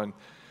 21,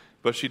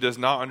 but she does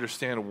not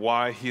understand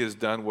why he has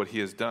done what he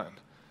has done.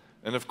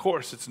 And of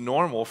course, it's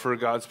normal for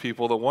God's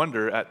people to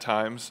wonder at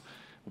times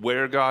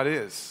where God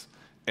is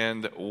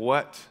and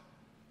what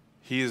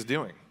he is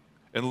doing.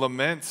 And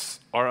laments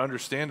are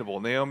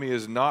understandable. Naomi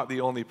is not the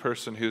only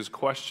person who's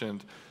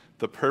questioned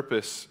the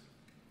purpose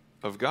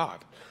of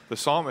God. The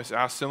psalmist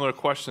asks similar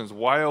questions.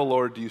 Why, O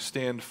Lord, do you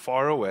stand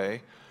far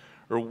away?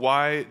 Or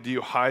why do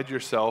you hide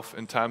yourself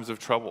in times of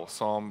trouble?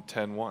 Psalm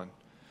 10:1.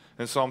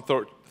 And Psalm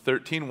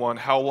 13:1,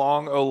 how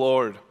long, O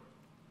Lord,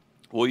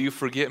 will you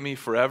forget me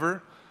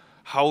forever?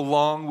 How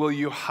long will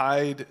you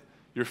hide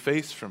your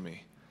face from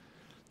me?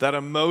 That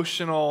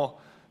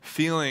emotional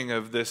feeling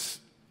of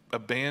this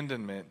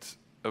abandonment,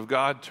 of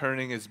God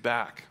turning his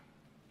back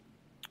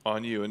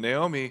on you. And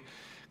Naomi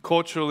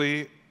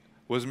culturally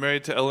was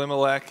married to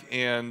Elimelech,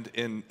 and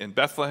in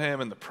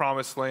Bethlehem, in the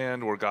promised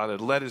land where God had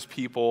led his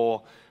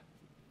people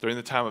during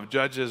the time of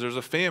Judges, there's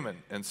a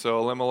famine. And so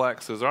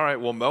Elimelech says, all right,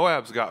 well,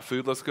 Moab's got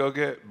food. Let's go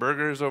get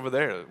burgers over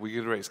there. We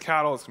could raise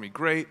cattle. It's going to be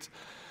great.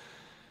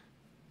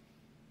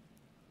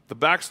 The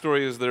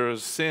backstory is there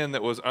was sin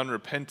that was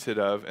unrepented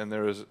of, and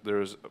there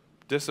was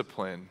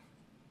discipline.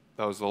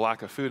 That was the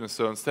lack of food. And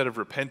so instead of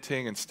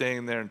repenting and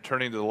staying there and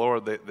turning to the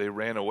Lord, they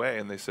ran away.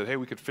 And they said, hey,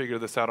 we could figure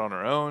this out on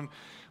our own.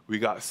 We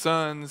got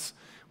sons.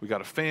 We got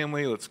a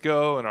family. Let's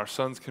go. And our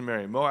sons can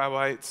marry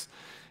Moabites.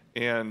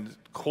 And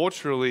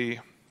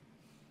culturally,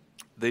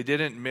 they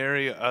didn't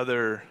marry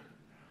other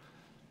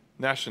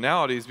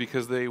nationalities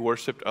because they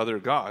worshiped other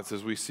gods.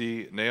 As we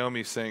see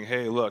Naomi saying,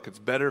 hey, look, it's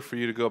better for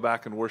you to go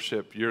back and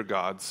worship your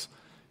gods.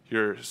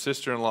 Your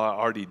sister-in-law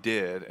already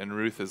did. And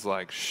Ruth is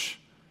like, shh.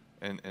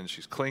 And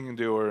she's clinging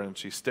to her, and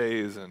she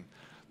stays. And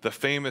the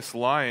famous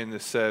line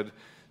is said,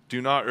 do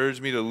not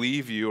urge me to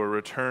leave you or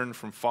return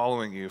from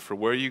following you. For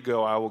where you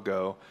go, I will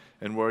go,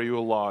 and where you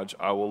will lodge,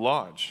 I will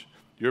lodge.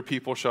 Your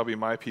people shall be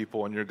my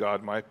people, and your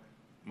God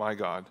my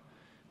God.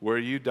 Where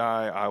you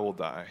die, I will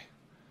die.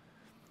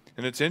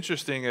 And it's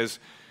interesting as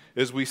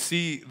we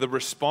see the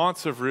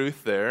response of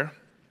Ruth there,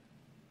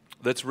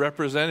 that's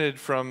represented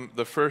from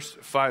the first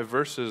 5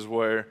 verses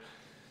where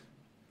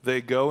they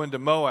go into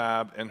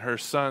Moab and her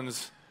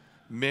sons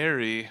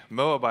marry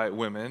Moabite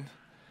women,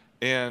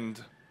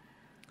 and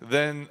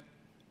then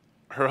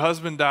her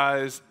husband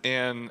dies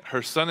and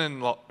her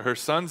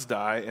sons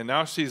die, and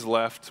now she's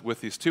left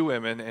with these 2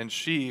 women, and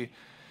she,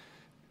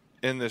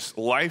 in this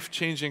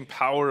life-changing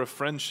power of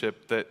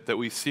friendship that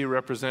we see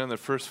represented in the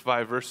first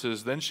 5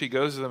 verses, then she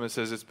goes to them and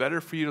says, it's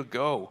better for you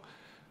to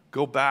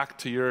go back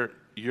to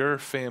your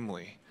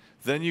family.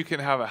 Then you can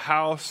have a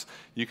house,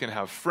 you can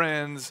have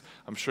friends.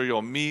 I'm sure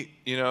you'll meet,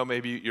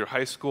 maybe your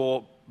high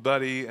school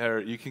buddy, or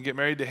you can get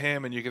married to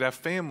him and you can have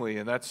family.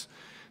 And that's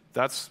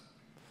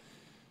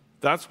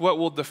what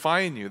will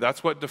define you.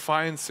 That's what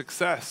defines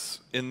success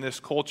in this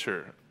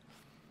culture.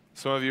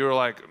 Some of you are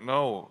like,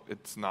 no,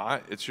 it's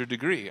not. It's your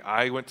degree.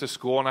 I went to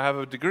school and I have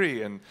a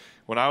degree. And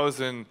when I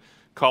was in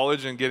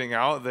college and getting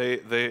out,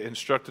 they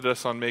instructed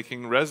us on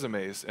making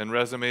resumes, and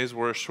resumes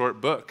were a short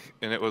book.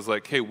 And it was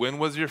like, hey, when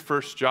was your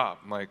first job?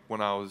 I'm like,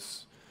 when I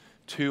was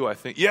 2, I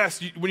think.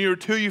 Yes, when you were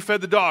 2, you fed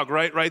the dog,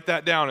 right? Write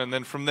that down. And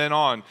then from then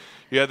on,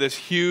 you had this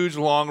huge,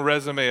 long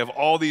resume of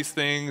all these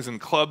things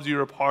and clubs you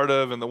were a part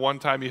of, and the one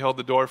time you held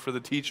the door for the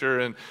teacher,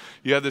 and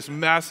you had this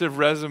massive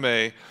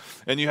resume,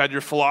 and you had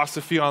your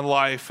philosophy on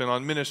life and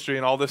on ministry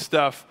and all this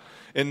stuff.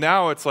 And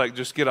now it's like,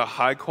 just get a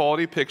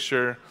high-quality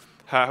picture,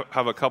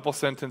 have a couple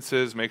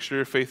sentences, make sure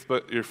your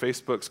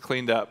Facebook's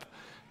cleaned up,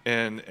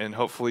 and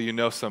hopefully you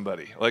know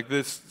somebody. Like,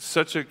 this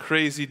such a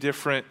crazy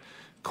different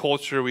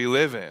culture we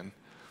live in.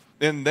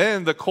 And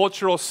then the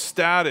cultural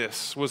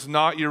status was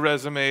not your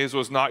resumes,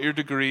 was not your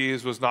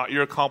degrees, was not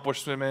your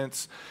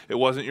accomplishments. It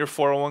wasn't your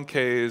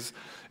 401ks.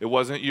 It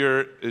wasn't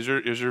is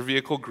your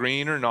vehicle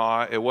green or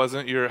not. It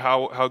wasn't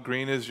how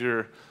green is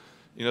your,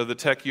 the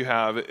tech you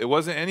have. It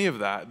wasn't any of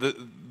that.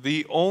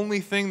 The only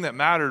thing that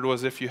mattered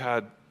was if you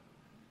had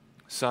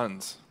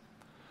sons.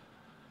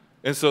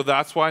 And so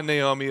that's why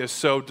Naomi is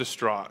so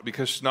distraught,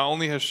 because not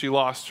only has she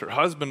lost her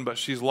husband, but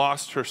she's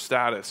lost her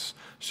status.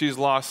 She's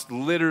lost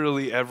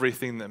literally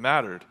everything that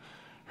mattered.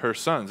 Her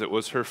sons, it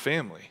was her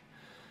family.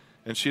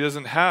 And she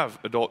doesn't have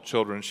adult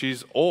children.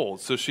 She's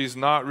old, so she's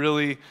not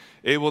really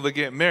able to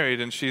get married.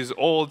 And she's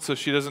old, so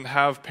she doesn't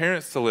have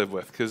parents to live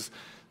with because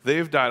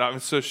they've died off.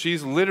 And so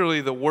she's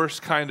literally the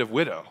worst kind of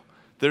widow.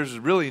 There's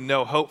really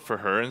no hope for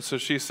her. And so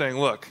she's saying,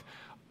 look,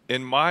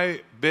 in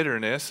my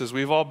bitterness, as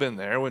we've all been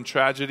there, when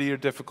tragedy or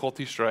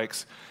difficulty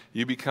strikes,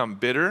 you become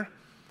bitter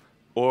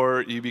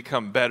or you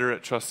become better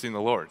at trusting the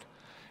Lord.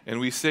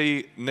 And we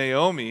see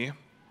Naomi,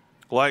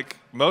 like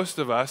most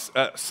of us,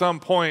 at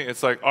some point,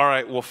 it's like, all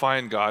right, we'll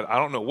find God. I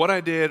don't know what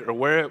I did or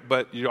where,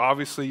 but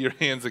obviously your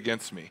hand's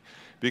against me.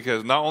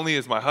 Because not only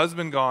is my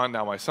husband gone,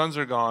 now my sons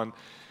are gone.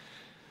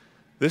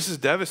 This is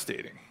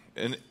devastating.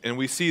 And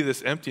we see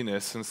this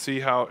emptiness and see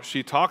how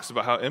she talks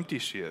about how empty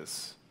she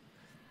is.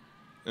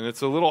 And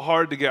it's a little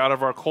hard to get out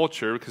of our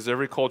culture because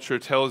every culture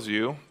tells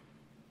you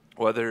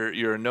whether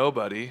you're a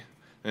nobody.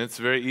 And it's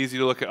very easy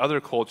to look at other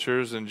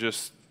cultures and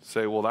just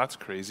say, well, that's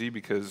crazy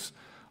because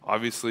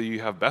obviously you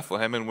have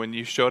Bethlehem. And when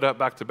you showed up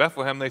back to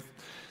Bethlehem,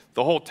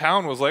 the whole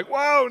town was like,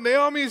 wow,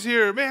 Naomi's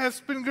here. Man,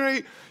 it's been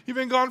great. You've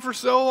been gone for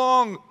so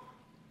long.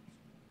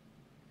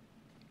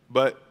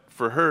 But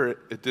for her,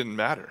 it didn't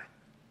matter.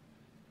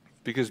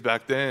 Because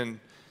back then,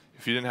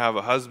 if you didn't have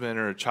a husband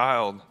or a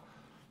child,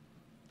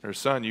 her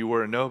son, you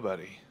were a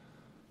nobody.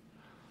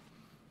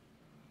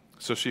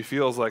 So she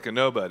feels like a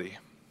nobody.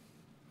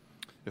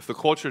 If the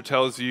culture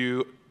tells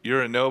you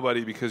you're a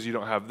nobody because you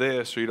don't have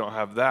this or you don't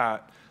have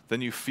that,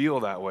 then you feel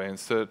that way.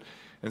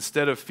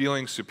 Instead of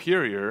feeling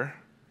superior,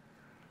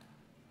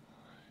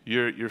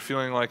 you're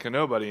feeling like a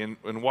nobody.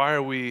 And why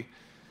are we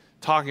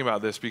talking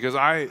about this? Because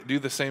I do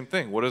the same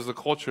thing. What does the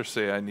culture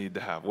say I need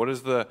to have? What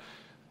is the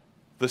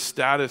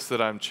status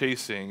that I'm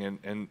chasing?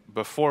 And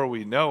before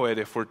we know it,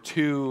 if we're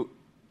too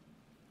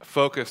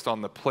focused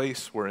on the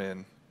place we're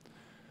in,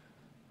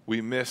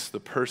 we miss the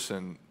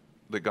person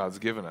that God's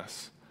given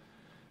us.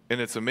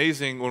 And it's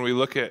amazing when we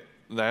look at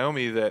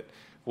Naomi that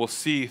we'll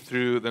see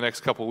through the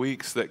next couple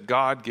weeks that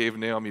God gave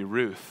Naomi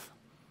Ruth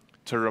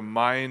to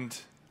remind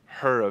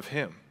her of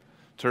him,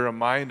 to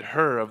remind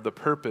her of the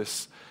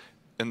purpose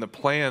and the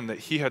plan that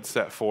he had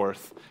set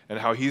forth and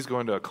how he's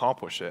going to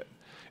accomplish it.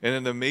 And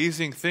an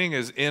amazing thing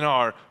is in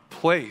our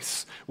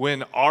place,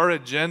 when our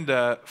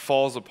agenda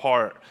falls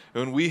apart,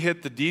 when we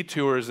hit the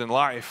detours in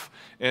life,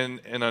 and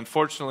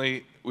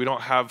unfortunately we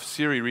don't have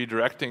Siri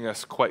redirecting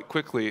us quite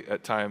quickly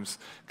at times,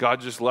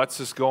 God just lets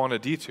us go on a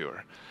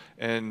detour.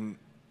 And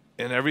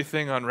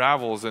everything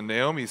unravels. In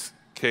Naomi's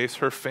case,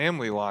 her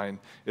family line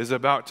is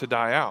about to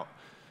die out.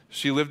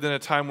 She lived in a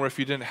time where if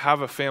you didn't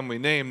have a family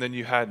name, then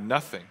you had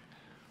nothing.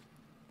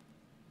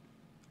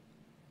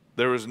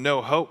 There was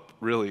no hope,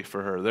 really,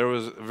 for her. There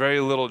was very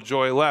little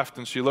joy left,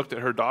 and she looked at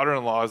her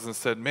daughter-in-laws and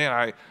said,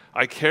 man,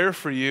 I care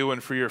for you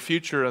and for your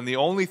future, and the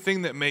only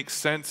thing that makes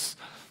sense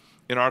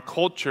in our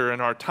culture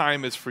and our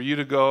time is for you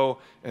to go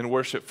and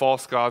worship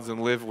false gods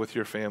and live with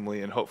your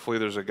family, and hopefully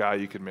there's a guy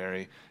you can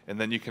marry, and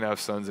then you can have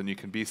sons and you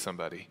can be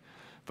somebody.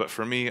 But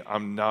for me,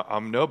 I'm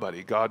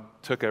nobody. God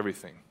took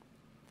everything.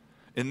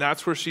 And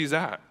that's where she's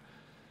at.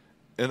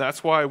 And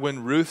that's why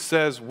when Ruth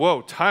says,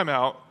 whoa, time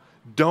out,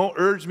 don't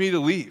urge me to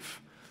leave.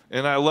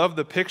 And I love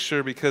the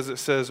picture because it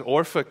says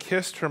Orpah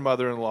kissed her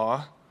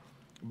mother-in-law,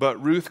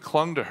 but Ruth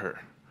clung to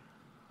her.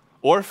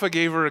 Orpah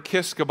gave her a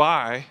kiss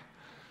goodbye.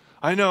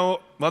 I know,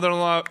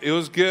 mother-in-law, it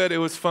was good, it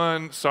was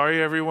fun. Sorry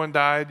everyone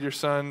died, your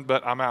son,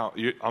 but I'm out.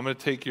 I'm going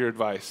to take your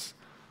advice.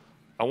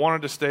 I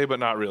wanted to stay, but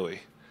not really.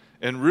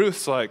 And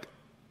Ruth's like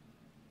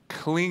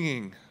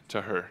clinging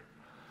to her.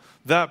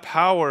 That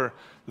power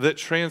that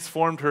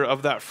transformed her,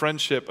 of that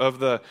friendship, of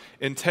the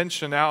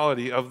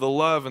intentionality, of the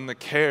love and the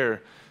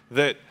care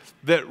that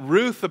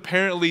Ruth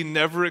apparently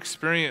never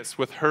experienced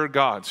with her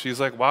God. She's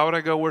like, why would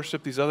I go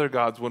worship these other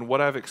gods when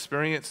what I've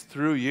experienced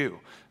through you,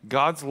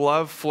 God's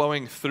love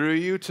flowing through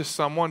you to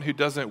someone who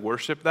doesn't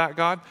worship that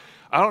God?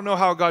 I don't know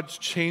how God's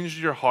changed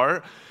your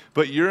heart,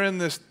 but you're in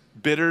this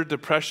bitter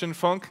depression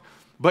funk,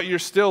 but you're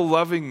still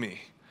loving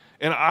me.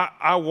 And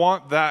I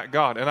want that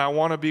God, and I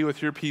want to be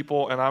with your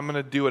people, and I'm going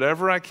to do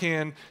whatever I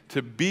can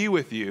to be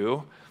with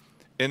you.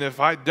 And if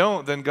I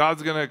don't, then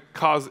God's going to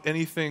cause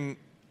anything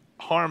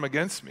harm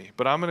against me,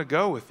 but I'm going to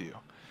go with you.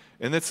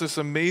 And it's this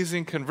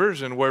amazing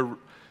conversion where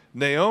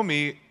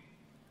Naomi,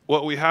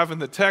 what we have in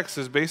the text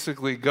is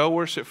basically go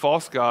worship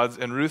false gods,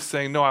 and Ruth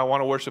saying, no, I want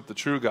to worship the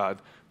true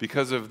God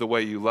because of the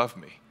way you love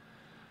me.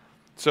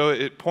 So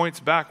it points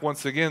back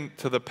once again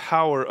to the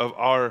power of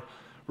our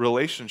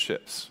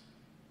relationships.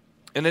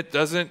 And it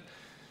doesn't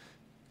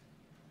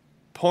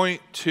point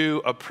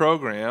to a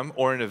program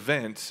or an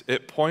event.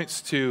 It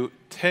points to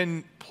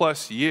 10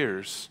 plus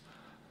years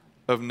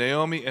of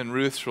Naomi and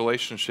Ruth's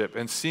relationship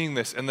and seeing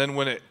this. And then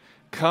when it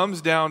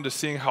comes down to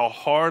seeing how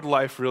hard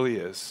life really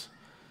is,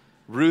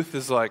 Ruth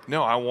is like,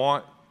 no, I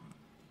want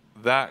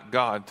that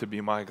God to be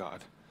my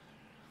God.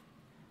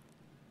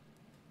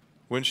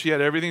 When she had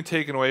everything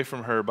taken away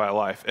from her by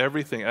life,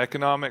 everything,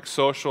 economic,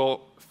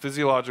 social,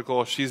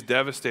 physiological, she's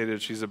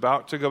devastated. She's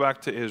about to go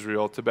back to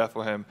Israel, to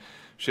Bethlehem.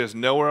 She has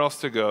nowhere else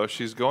to go.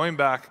 She's going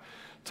back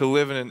to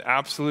live in an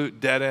absolute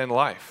dead-end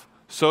life.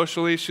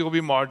 Socially, she'll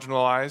be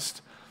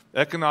marginalized.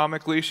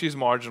 Economically, she's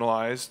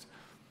marginalized.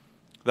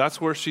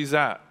 That's where she's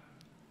at.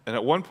 And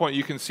at one point,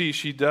 you can see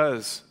she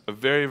does a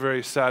very,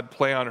 very sad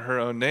play on her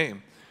own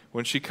name.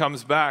 When she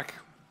comes back,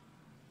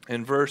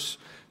 in verse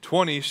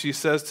 20, she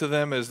says to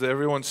them as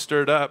everyone's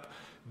stirred up,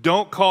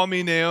 don't call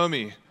me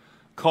Naomi.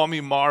 Call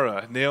me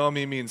Mara.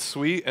 Naomi means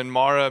sweet, and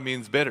Mara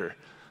means bitter.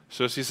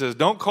 So she says,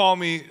 don't call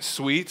me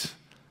sweet,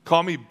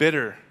 call me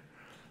bitter.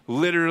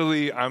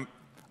 Literally, I'm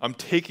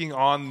taking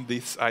on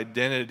this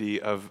identity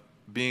of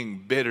being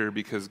bitter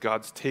because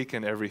God's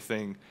taken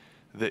everything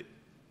that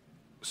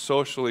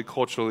socially,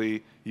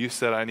 culturally, you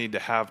said I need to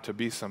have to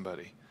be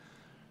somebody.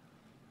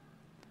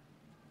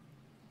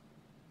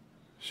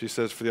 She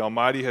says, for the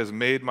Almighty has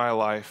made my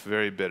life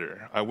very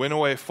bitter. I went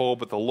away full,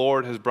 but the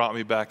Lord has brought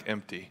me back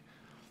empty.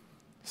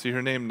 See,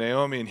 her name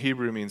Naomi in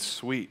Hebrew means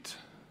sweet.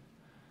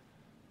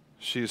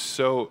 She is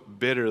so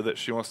bitter that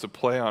she wants to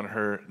play on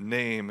her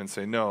name and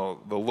say,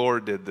 no, the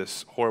Lord did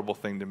this horrible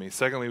thing to me.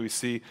 Secondly, we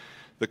see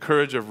the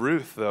courage of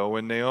Ruth, though,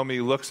 when Naomi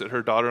looks at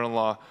her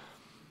daughter-in-law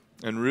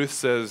and Ruth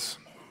says,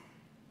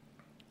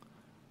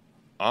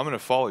 I'm going to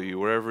follow you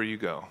wherever you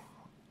go.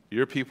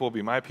 Your people will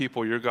be my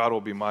people. Your God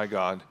will be my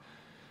God.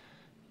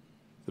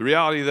 The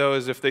reality, though,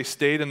 is if they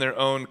stayed in their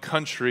own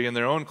country and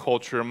their own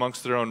culture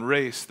amongst their own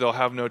race, they'll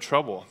have no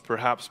trouble,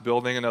 perhaps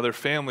building another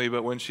family.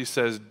 But when she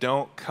says,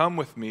 don't come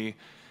with me,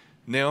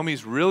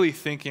 Naomi's really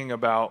thinking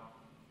about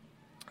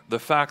the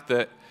fact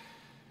that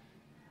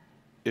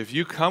if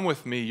you come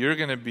with me, you're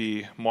going to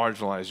be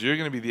marginalized. You're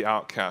going to be the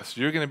outcast.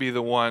 You're going to be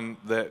the one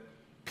that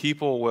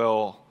people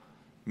will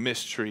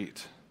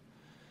mistreat.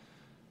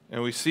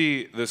 And we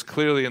see this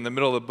clearly in the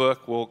middle of the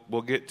book.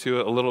 We'll get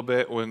to it a little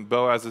bit when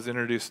Boaz is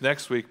introduced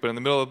next week. But in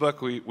the middle of the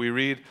book, we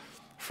read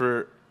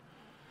for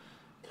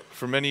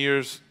many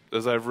years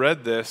as I've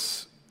read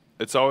this,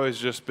 it's always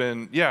just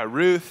been,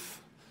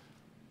 Ruth,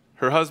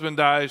 her husband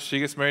dies, she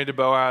gets married to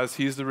Boaz,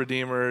 he's the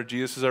Redeemer,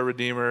 Jesus is our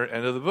Redeemer,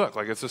 end of the book.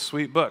 Like it's a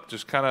sweet book,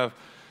 just kind of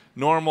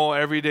normal,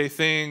 everyday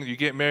thing. You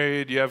get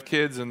married, you have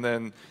kids, and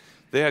then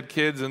they had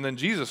kids, and then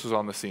Jesus was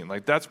on the scene.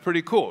 Like that's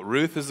pretty cool.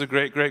 Ruth is the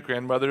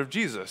great-great-grandmother of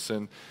Jesus,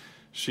 and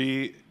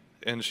she's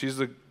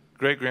the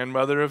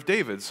great-grandmother of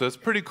David. So it's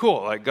pretty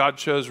cool. Like God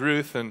chose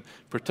Ruth and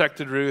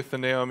protected Ruth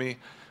and Naomi.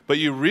 But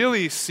you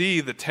really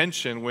see the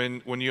tension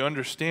when you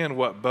understand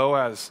what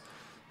Boaz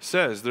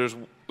says. There's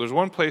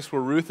one place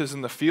where Ruth is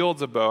in the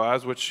fields of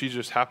Boaz, which she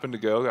just happened to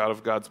go out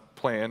of God's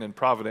plan and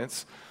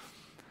providence.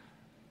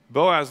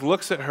 Boaz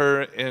looks at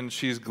her and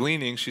she's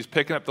gleaning. She's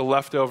picking up the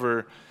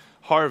leftover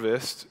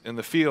harvest in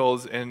the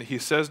fields, and he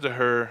says to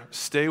her,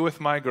 stay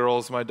with my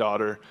girls, my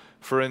daughter,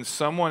 for in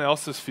someone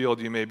else's field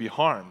you may be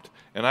harmed,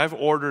 and I've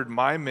ordered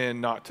my men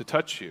not to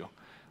touch you.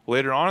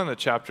 Later on in the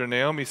chapter,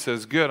 Naomi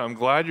says, good, I'm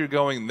glad you're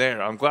going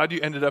there. I'm glad you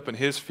ended up in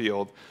his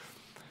field.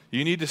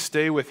 You need to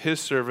stay with his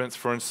servants,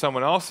 for in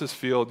someone else's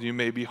field you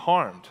may be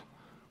harmed.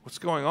 What's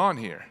going on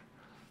here?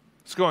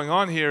 What's going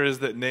on here is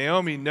that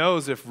Naomi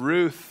knows if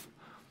Ruth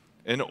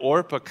and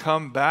Orpah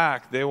come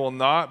back, they will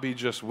not be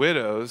just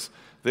widows.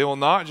 They will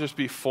not just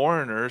be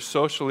foreigners,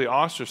 socially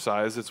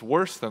ostracized. It's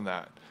worse than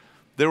that.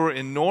 There were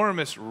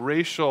enormous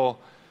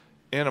racial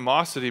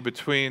animosity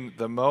between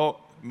the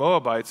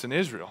Moabites and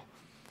Israel.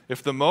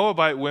 If the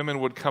Moabite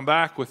women would come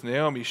back with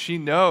Naomi, she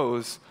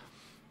knows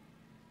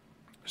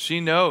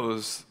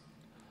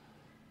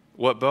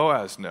what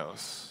Boaz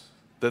knows,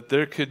 that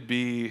there could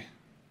be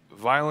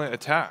violent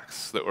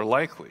attacks that were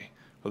likely,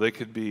 or they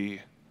could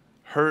be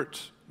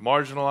hurt,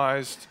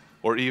 marginalized,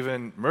 or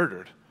even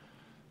murdered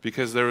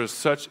because there was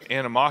such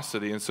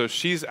animosity. And so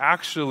she's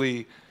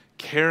actually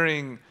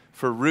caring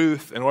for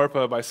Ruth and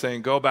Orpah by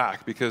saying, go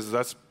back, because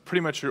that's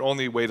pretty much your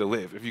only way to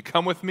live. If you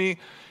come with me,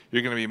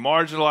 you're going to be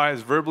marginalized,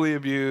 verbally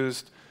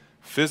abused,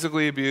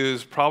 physically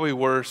abused, probably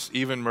worse,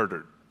 even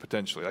murdered,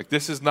 potentially. Like,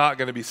 this is not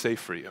going to be safe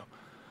for you.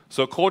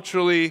 So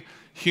culturally,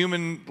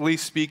 humanly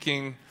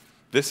speaking,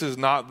 this is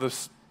not the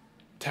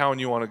town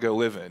you want to go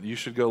live in. You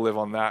should go live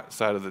on that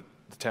side of the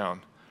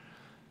town.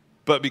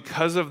 But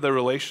because of the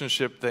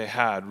relationship they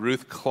had,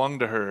 Ruth clung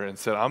to her and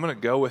said, I'm going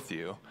to go with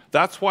you.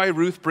 That's why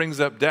Ruth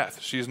brings up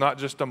death. She's not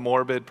just a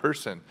morbid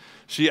person.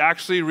 She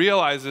actually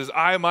realizes,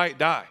 I might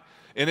die.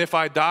 And if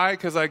I die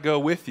because I go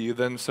with you,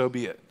 then so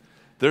be it.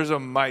 There's a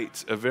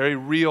might, a very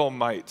real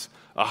might,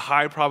 a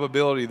high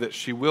probability that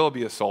she will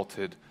be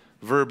assaulted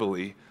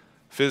verbally,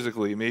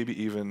 physically, maybe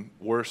even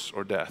worse,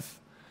 or death.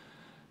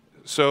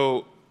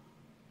 So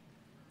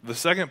the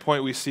second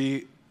point we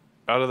see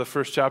out of the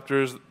first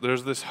chapter is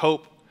there's this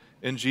hope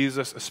in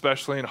Jesus,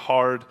 especially in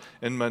hard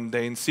and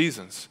mundane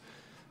seasons.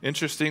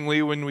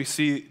 Interestingly, when we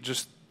see,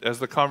 just as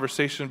the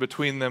conversation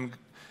between them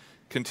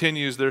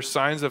continues, there's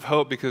signs of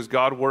hope because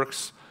God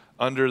works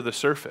under the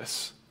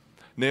surface.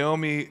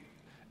 Naomi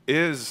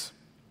is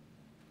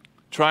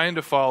trying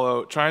to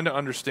follow, trying to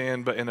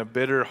understand, but in a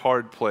bitter,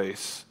 hard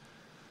place.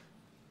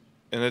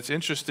 And it's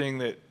interesting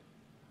that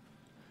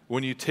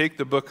when you take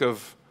the book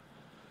of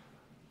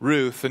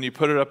Ruth and you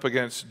put it up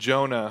against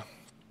Jonah,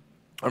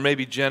 or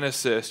maybe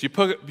Genesis, you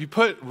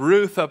put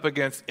Ruth up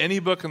against any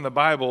book in the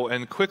Bible,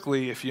 and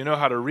quickly, if you know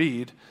how to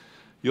read,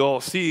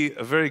 you'll see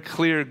a very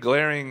clear,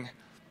 glaring,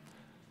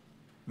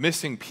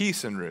 missing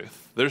piece in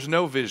Ruth. There's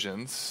no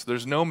visions.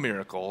 There's no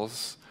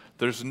miracles.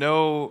 There's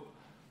no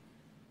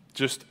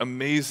just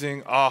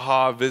amazing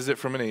aha visit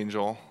from an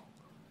angel.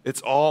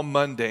 It's all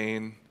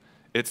mundane.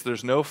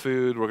 There's no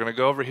food. We're going to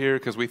go over here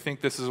because we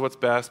think this is what's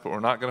best, but we're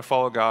not going to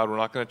follow God. We're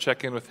not going to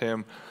check in with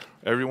him.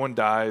 Everyone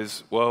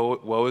dies.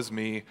 Woe is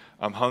me.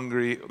 I'm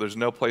hungry. There's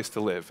no place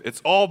to live.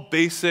 It's all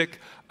basic.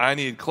 I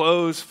need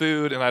clothes,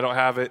 food, and I don't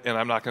have it, and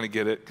I'm not going to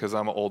get it because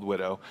I'm an old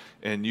widow,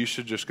 and you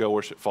should just go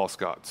worship false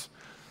gods.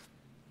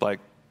 Like,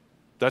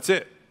 that's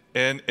it.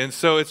 And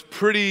so it's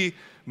pretty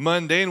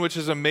mundane, which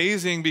is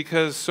amazing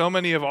because so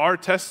many of our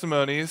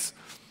testimonies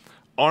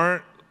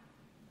aren't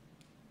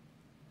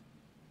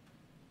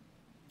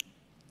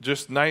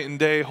just night and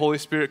day. Holy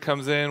Spirit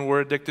comes in,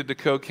 we're addicted to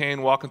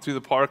cocaine, walking through the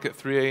park at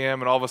 3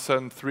 a.m., and all of a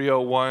sudden,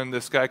 3:01,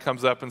 this guy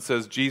comes up and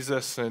says,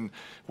 Jesus, and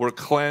we're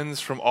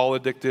cleansed from all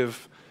addictive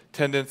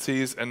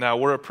tendencies, and now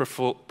we're a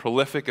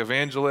prolific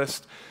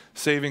evangelist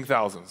saving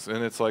thousands.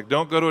 And it's like,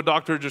 don't go to a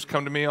doctor, just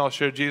come to me, I'll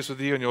share Jesus with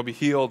you, and you'll be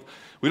healed.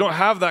 We don't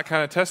have that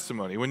kind of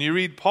testimony. When you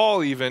read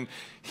Paul even,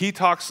 he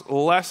talks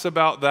less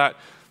about that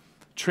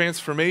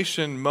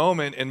transformation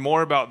moment and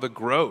more about the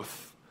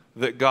growth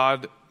that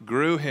God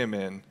grew him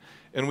in.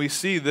 And we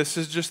see this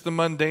is just the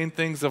mundane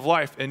things of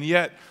life. And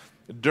yet,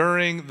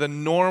 during the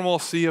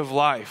normalcy of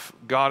life,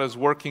 God is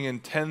working in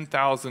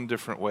 10,000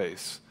 different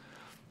ways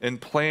and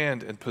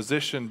planned and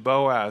positioned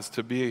Boaz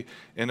to be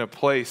in a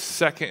place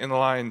second in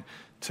line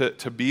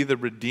to be the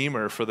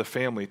redeemer for the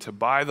family, to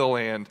buy the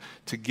land,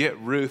 to get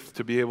Ruth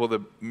to be able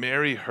to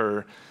marry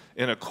her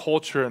in a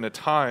culture and a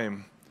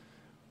time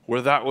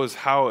where that was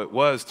how it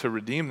was to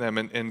redeem them.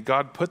 And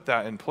God put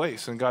that in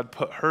place, and God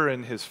put her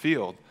in his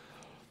field.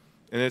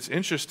 And it's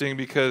interesting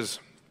because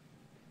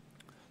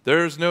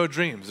there's no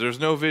dreams, there's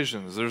no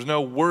visions, there's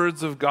no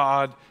words of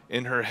God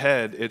in her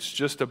head. It's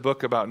just a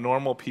book about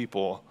normal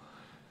people.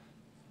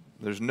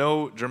 There's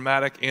no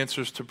dramatic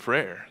answers to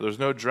prayer. There's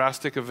no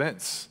drastic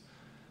events.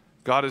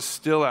 God is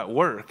still at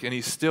work, and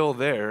he's still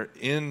there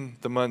in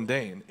the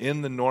mundane,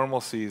 in the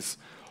normalcies.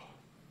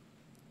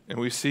 And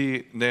we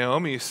see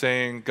Naomi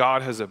saying,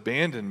 God has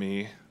abandoned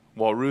me,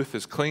 while Ruth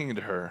is clinging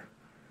to her.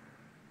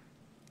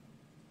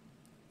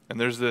 And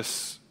there's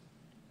this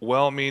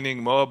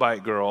well-meaning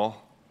Moabite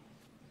girl,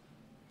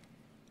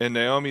 and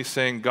Naomi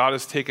saying, God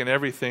has taken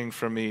everything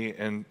from me,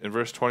 and in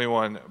verse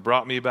 21,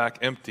 brought me back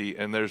empty,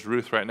 and there's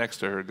Ruth right next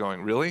to her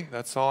going, really?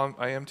 That's all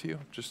I am to you?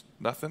 Just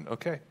nothing?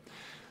 Okay.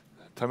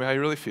 Tell me how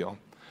you really feel.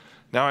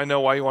 Now I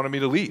know why you wanted me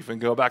to leave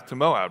and go back to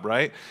Moab,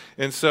 right?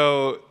 And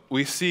so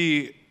we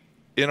see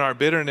in our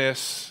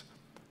bitterness,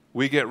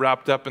 we get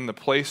wrapped up in the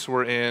place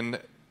we're in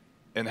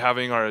and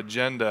having our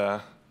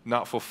agenda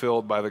not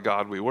fulfilled by the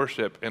God we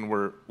worship, and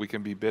we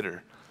can be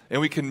bitter. And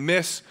we can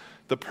miss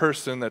the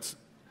person that's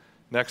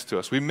next to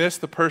us. We miss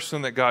the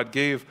person that God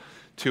gave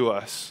to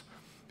us.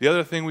 The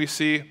other thing we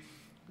see,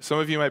 some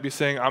of you might be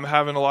saying, I'm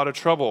having a lot of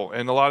trouble.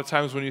 And a lot of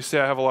times when you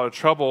say I have a lot of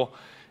trouble,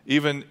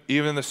 even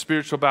the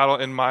spiritual battle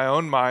in my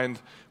own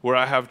mind where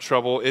I have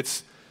trouble,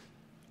 it's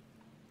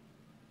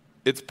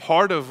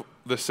part of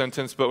the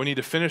sentence, but we need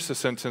to finish the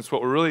sentence.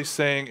 What we're really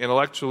saying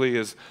intellectually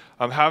is,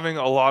 I'm having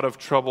a lot of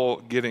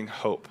trouble getting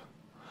hope.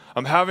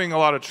 I'm having a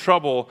lot of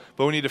trouble,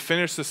 but we need to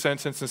finish the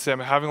sentence and say, I'm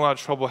having a lot of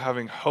trouble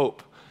having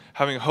hope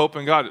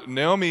in God.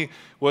 Naomi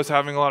was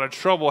having a lot of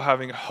trouble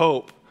having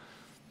hope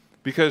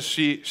because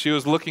she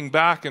was looking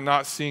back and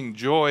not seeing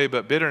joy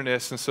but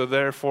bitterness, and so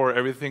therefore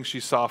everything she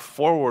saw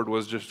forward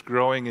was just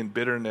growing in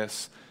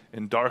bitterness,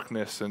 in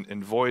darkness,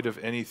 and void of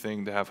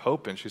anything to have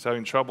hope in. She's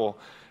having trouble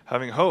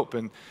having hope.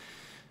 And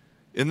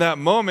in that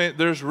moment,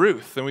 there's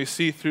Ruth, and we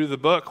see through the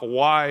book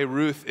why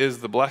Ruth is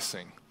the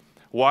blessing.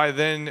 Why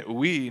then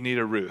we need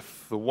a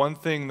Ruth. The one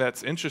thing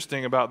that's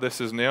interesting about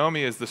this is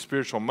Naomi is the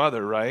spiritual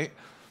mother, right,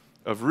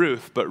 of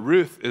Ruth, but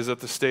Ruth is at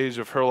the stage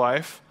of her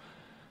life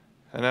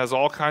and has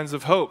all kinds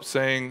of hope,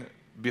 saying,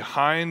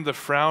 behind the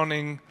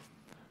frowning,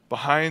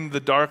 behind the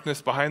darkness,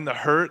 behind the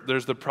hurt,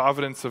 there's the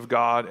providence of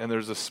God, and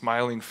there's a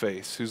smiling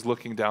face who's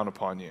looking down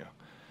upon you.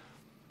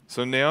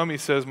 So Naomi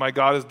says, my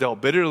God has dealt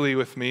bitterly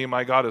with me,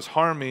 my God has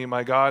harmed me,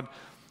 my God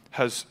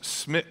has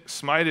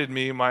smited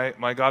me,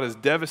 my God has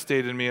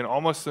devastated me. And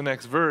almost the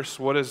next verse,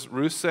 what does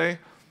Ruth say?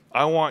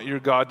 I want your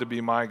God to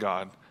be my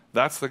God.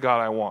 That's the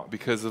God I want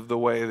because of the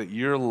way that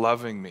you're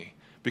loving me.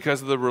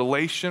 Because of the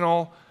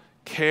relational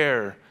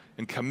care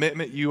and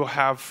commitment you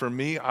have for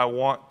me, I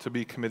want to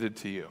be committed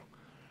to you.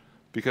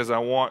 Because I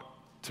want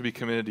to be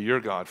committed to your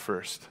God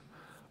first.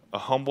 A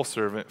humble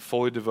servant,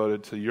 fully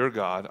devoted to your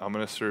God, I'm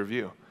going to serve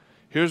you.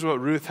 Here's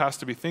what Ruth has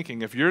to be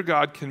thinking. If your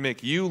God can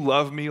make you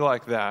love me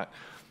like that,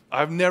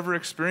 I've never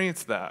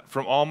experienced that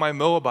from all my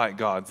Moabite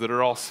gods that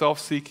are all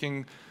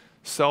self-seeking,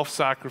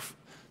 self-sacrifice.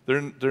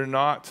 They're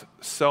not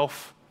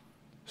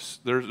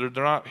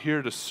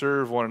here to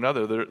serve one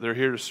another. They're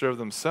here to serve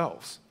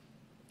themselves.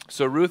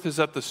 So Ruth is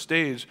at the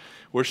stage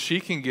where she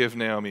can give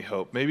Naomi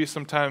hope. Maybe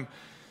sometime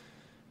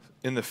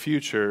in the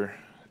future,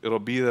 it'll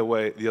be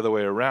the other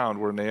way around,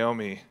 where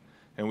Naomi,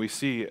 and we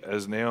see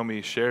as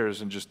Naomi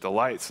shares and just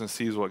delights and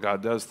sees what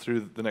God does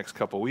through the next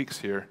couple weeks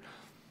here.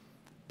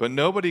 But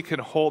nobody can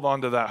hold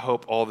on to that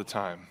hope all the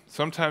time.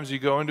 Sometimes you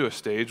go into a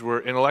stage where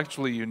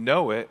intellectually you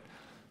know it,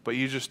 but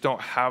you just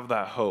don't have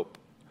that hope.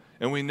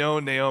 And we know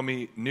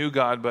Naomi knew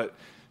God, but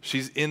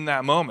she's in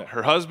that moment.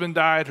 Her husband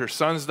died, her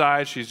sons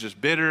died, she's just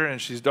bitter and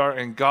she's dark.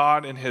 And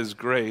God in his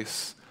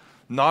grace,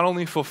 not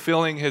only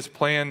fulfilling his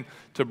plan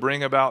to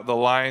bring about the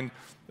line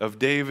of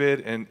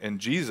David and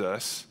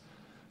Jesus,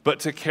 but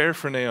to care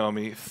for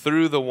Naomi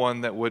through the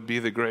one that would be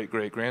the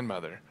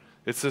great-great-grandmother.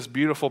 It's this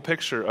beautiful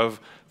picture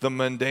of the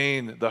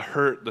mundane, the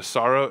hurt, the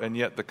sorrow, and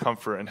yet the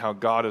comfort, and how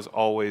God is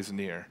always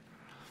near.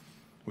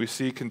 We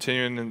see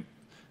continuing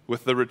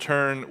with the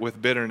return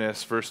with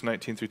bitterness, verse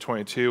 19 through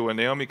 22. When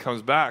Naomi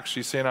comes back,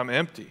 she's saying, I'm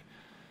empty.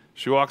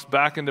 She walks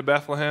back into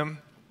Bethlehem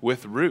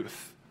with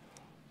Ruth,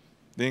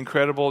 the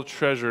incredible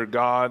treasure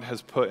God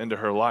has put into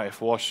her life.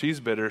 While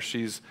she's bitter,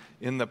 she's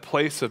in the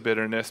place of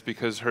bitterness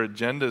because her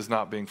agenda is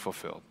not being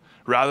fulfilled.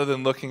 Rather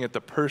than looking at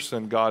the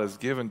person God has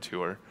given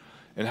to her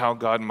and how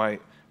God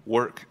might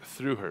work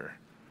through her.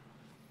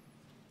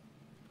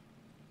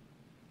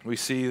 We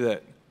see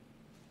that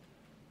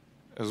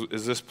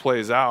as this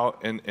plays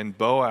out and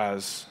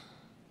Boaz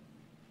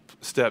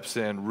steps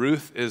in,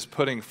 Ruth is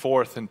putting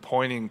forth and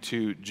pointing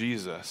to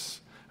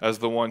Jesus as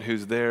the one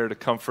who's there to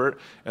comfort,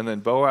 and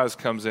then Boaz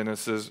comes in and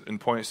says and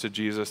points to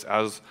Jesus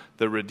as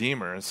the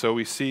Redeemer. And so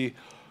we see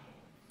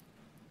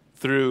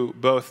through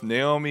both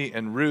Naomi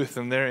and Ruth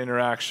and their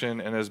interaction,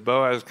 and as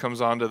Boaz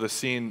comes onto the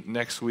scene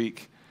next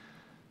week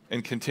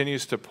and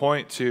continues to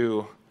point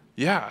to,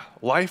 yeah,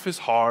 life is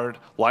hard,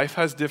 life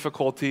has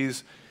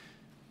difficulties,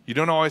 you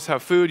don't always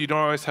have food, you don't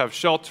always have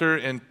shelter,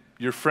 and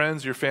your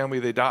friends, your family,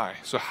 they die.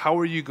 So how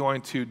are you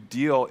going to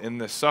deal in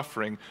this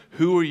suffering?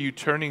 Who are you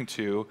turning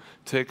to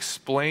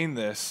explain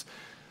this?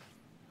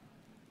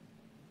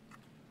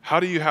 How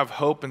do you have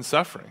hope in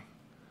suffering?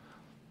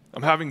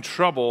 I'm having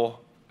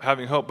trouble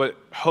having hope, but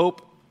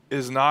hope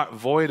is not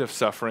void of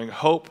suffering.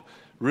 Hope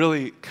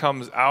really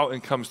comes out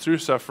and comes through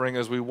suffering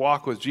as we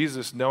walk with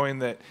Jesus, knowing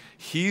that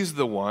he's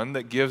the one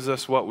that gives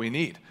us what we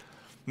need.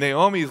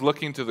 Naomi is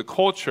looking to the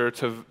culture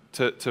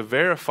to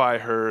verify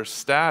her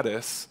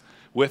status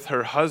with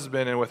her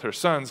husband and with her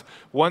sons.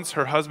 Once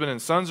her husband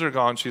and sons are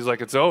gone, she's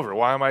like, it's over.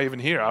 Why am I even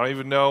here? I don't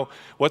even know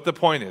what the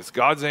point is.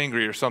 God's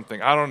angry or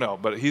something. I don't know.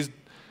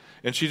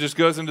 And she just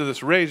goes into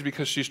this rage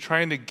because she's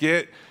trying to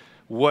get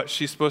what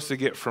she's supposed to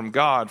get from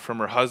God, from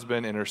her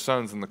husband and her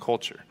sons in the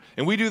culture.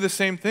 And we do the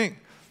same thing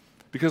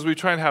because we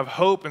try and have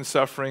hope in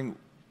suffering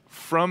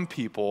from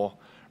people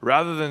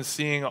rather than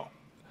seeing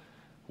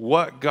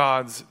what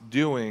God's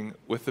doing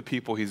with the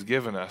people he's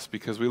given us,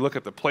 because we look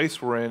at the place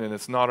we're in and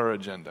it's not our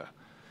agenda.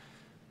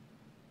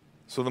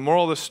 So the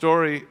moral of the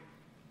story,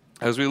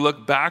 as we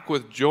look back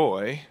with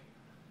joy,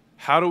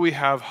 How do we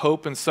have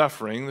hope in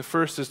suffering? The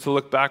first is to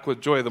look back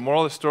with joy. The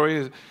moral of the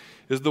story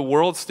is the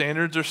world's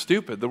standards are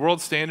stupid. The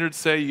world's standards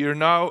say you're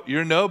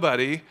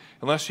nobody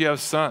unless you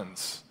have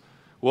sons.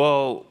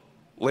 Well,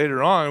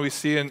 later on, we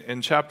see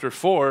in chapter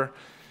 4,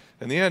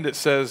 in the end, it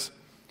says,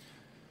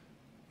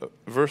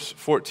 verse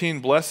 14,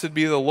 "Blessed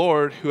be the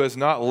Lord who has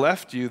not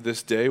left you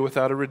this day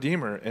without a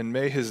redeemer, and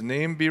may his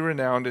name be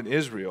renowned in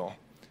Israel.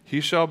 He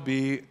shall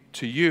be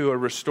to you a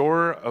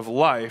restorer of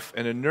life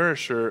and a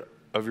nourisher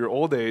of your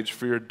old age,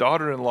 for your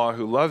daughter-in-law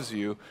who loves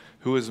you,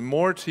 who is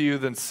more to you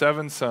than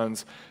 7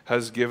 sons,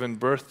 has given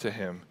birth to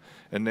him."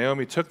 And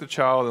Naomi took the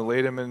child and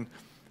laid him in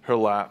her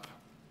lap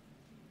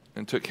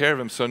and took care of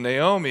him. So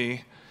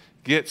Naomi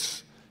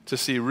gets to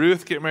see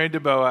Ruth get married to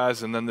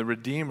Boaz, and then the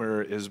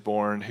Redeemer is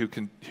born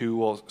who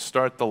will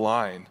start the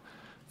line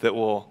that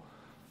will,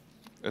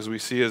 as we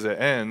see as it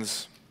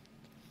ends,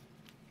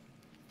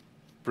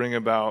 bring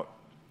about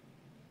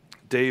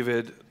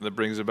David, that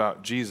brings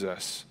about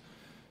Jesus.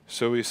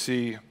 So we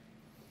see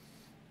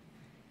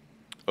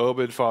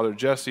Obed fathered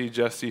Jesse,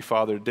 Jesse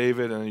fathered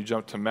David, and then you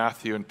jump to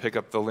Matthew and pick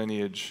up the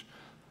lineage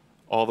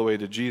all the way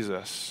to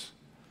Jesus.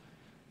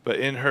 But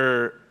in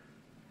her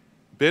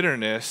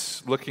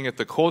bitterness, looking at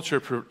the culture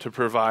to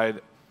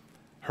provide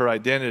her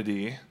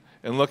identity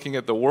and looking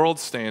at the world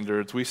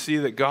standards, we see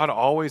that God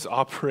always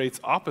operates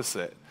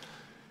opposite.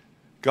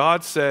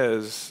 God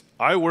says,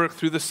 "I work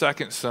through the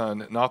second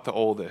son, not the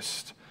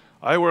oldest.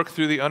 I work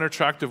through the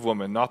unattractive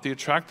woman, not the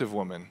attractive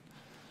woman.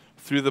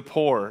 Through the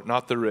poor,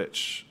 not the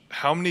rich."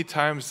 How many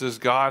times does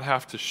God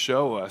have to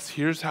show us,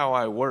 here's how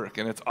I work,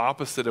 and it's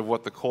opposite of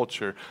what the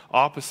culture,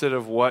 opposite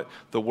of what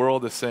the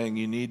world is saying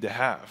you need to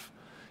have?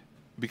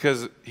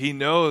 Because he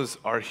knows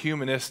our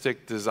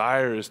humanistic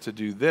desire is to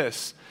do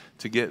this,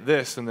 to get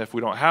this, and if we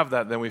don't have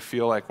that, then we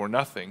feel like we're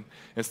nothing.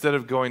 Instead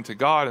of going to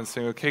God and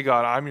saying, "Okay,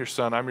 God, I'm your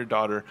son, I'm your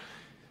daughter.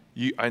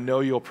 I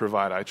know you'll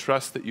provide. I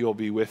trust that you'll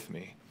be with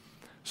me."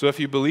 So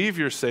if you believe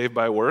you're saved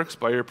by works,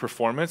 by your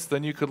performance,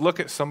 then you could look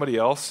at somebody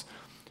else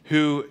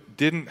who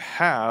didn't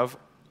have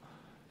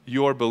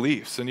your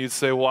beliefs. And you'd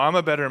say, "Well, I'm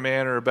a better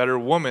man or a better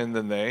woman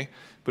than they."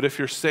 But if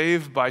you're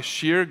saved by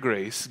sheer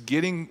grace,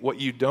 getting what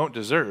you don't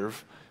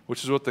deserve,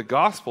 which is what the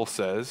gospel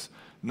says,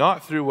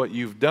 not through what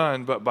you've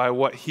done, but by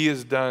what he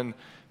has done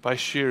by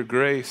sheer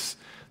grace,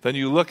 then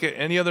you look at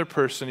any other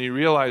person, you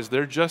realize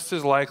they're just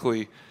as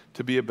likely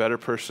to be a better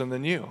person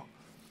than you.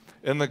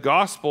 And the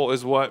gospel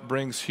is what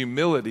brings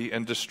humility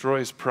and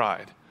destroys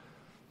pride.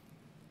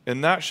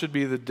 And that should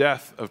be the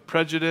death of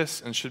prejudice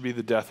and should be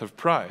the death of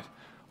pride.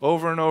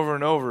 Over and over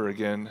and over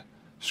again,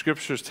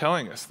 Scripture's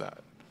telling us that.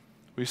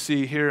 We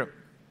see here,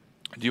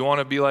 do you want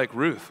to be like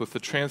Ruth with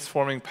the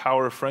transforming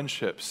power of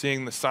friendship,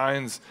 seeing the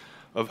signs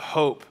of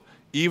hope,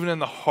 even in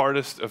the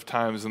hardest of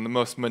times, in the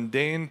most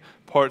mundane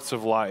parts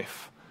of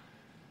life,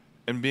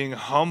 and being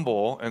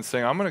humble and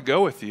saying, "I'm going to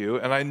go with you,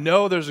 and I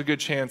know there's a good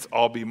chance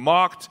I'll be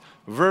mocked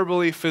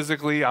verbally,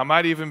 physically, I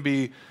might even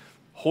be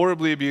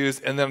horribly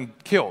abused and then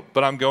killed,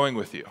 but I'm going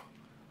with you."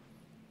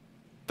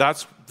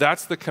 That's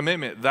the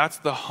commitment. That's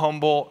the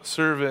humble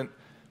servant,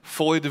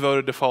 fully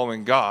devoted to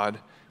following God,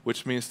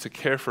 which means to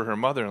care for her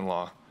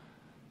mother-in-law.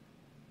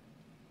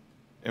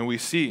 And we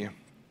see,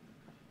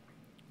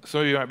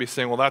 some of you might be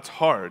saying, "Well, that's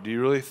hard. Do you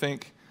really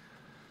think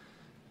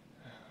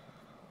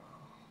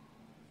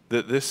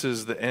that this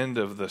is the end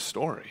of the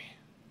story?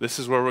 This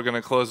is where we're going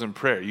to close in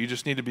prayer. You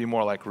just need to be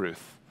more like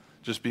Ruth.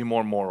 Just be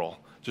more moral.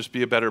 Just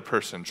be a better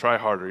person. Try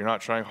harder. You're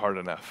not trying hard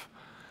enough."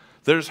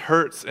 There's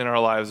hurts in our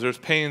lives. There's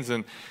pains.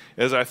 And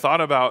as I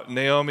thought about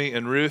Naomi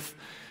and Ruth,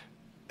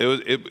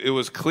 it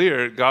was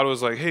clear. God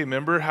was like, "Hey,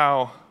 remember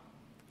how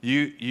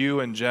you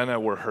and Jenna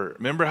were hurt?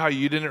 Remember how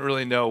you didn't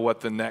really know what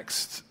the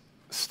next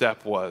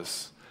step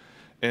was?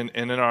 And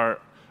in our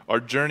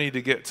journey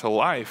to get to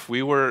life,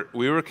 we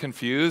were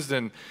confused.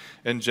 And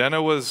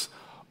Jenna was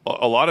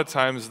a lot of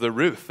times the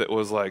Ruth that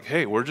was like,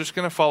 "Hey, we're just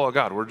going to follow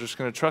God. We're just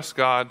going to trust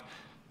God,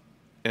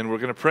 and we're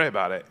going to pray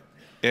about it."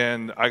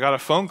 And I got a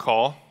phone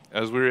call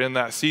as we were in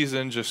that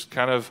season, just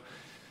kind of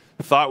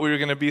thought we were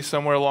going to be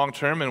somewhere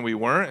long-term, and we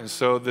weren't. And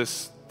so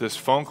this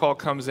phone call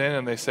comes in,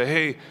 and they say,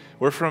 "Hey,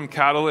 we're from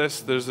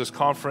Catalyst. There's this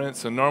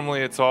conference, and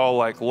normally it's all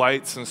like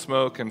lights and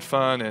smoke and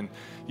fun and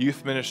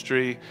youth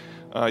ministry.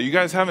 You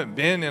guys haven't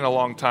been in a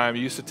long time.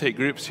 You used to take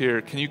groups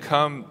here. Can you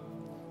come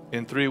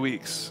in 3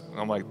 weeks?" And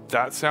I'm like,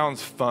 "That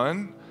sounds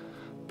fun,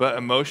 but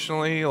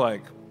emotionally,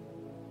 like,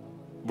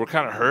 we're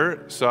kind of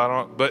hurt, so I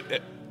don't, but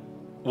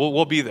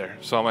we'll be there."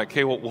 So I'm like,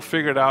 "Okay, we'll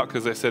figure it out,"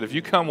 because they said, "If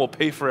you come, we'll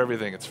pay for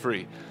everything. It's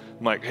free."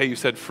 I'm like, "Hey, you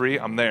said free?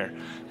 I'm there.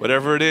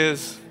 Whatever it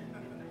is,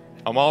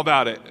 I'm all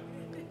about it."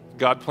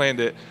 God planned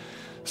it.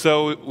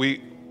 So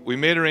we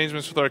made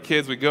arrangements with our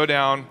kids. We go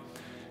down,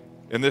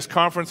 and this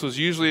conference was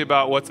usually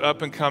about what's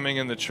up and coming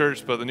in the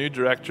church, but the new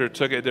director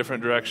took it a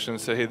different direction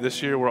and said, "Hey,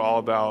 this year we're all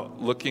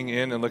about looking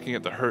in and looking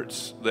at the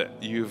hurts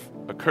that you've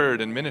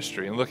occurred in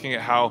ministry and looking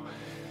at how,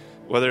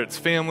 whether it's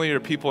family or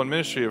people in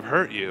ministry, have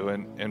hurt you."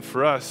 And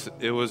for us,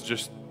 it was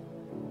just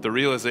the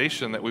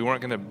realization that we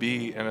weren't going to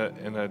be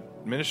in a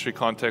ministry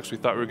context we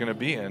thought we were going to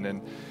be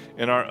in.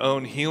 in our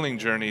own healing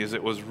journeys,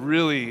 it was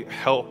really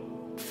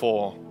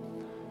helpful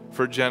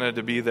for Jenna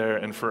to be there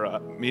and for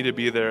me to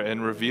be there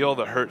and reveal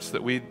the hurts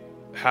that we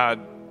had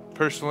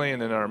personally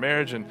and in our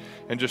marriage, and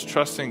just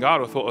trusting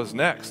God with what was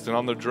next. And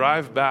on the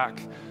drive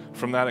back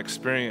from that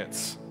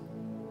experience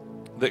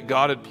that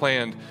God had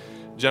planned,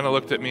 Jenna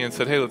looked at me and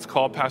said, hey, let's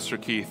call Pastor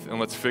Keith and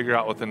let's figure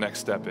out what the next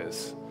step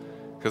is.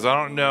 Because I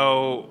don't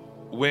know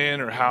when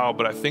or how,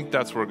 but I think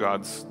that's where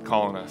God's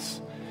calling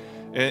us.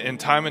 And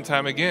time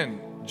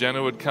again,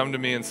 Jenna would come to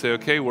me and say,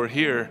 okay, we're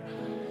here.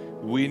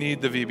 We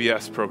need the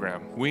VBS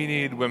program. We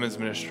need women's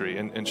ministry.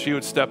 And she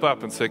would step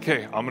up and say,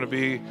 okay, I'm going to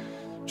be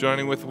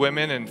joining with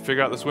women and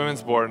figure out this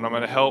women's board, and I'm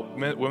going to help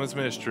women's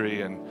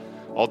ministry, and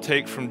I'll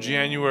take from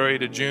January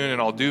to June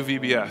and I'll do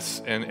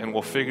VBS, and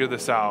we'll figure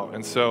this out.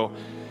 And so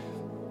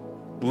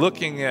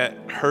looking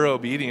at her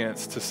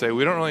obedience to say,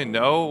 we don't really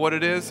know what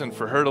it is, and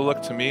for her to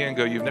look to me and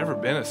go, you've never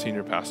been a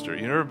senior pastor.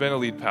 You've never been a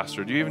lead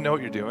pastor. Do you even know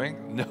what you're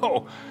doing?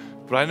 No.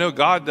 But I know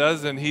God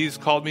does, and he's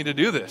called me to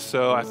do this.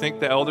 So I think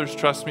the elders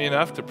trust me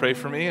enough to pray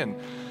for me,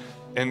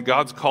 and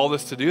God's called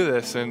us to do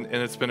this. And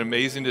it's been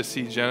amazing to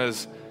see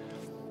Jenna's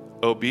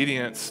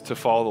obedience to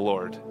follow the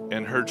Lord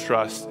and her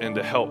trust and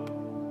to help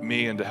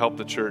me and to help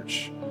the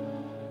church.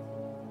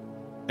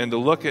 And to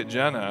look at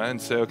Jenna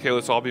and say, okay,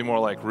 let's all be more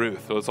like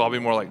Ruth. Let's all be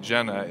more like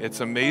Jenna.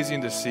 It's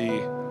amazing to see.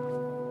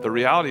 The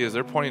reality is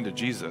they're pointing to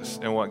Jesus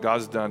and what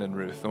God's done in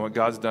Ruth and what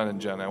God's done in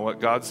Jenna and what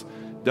God's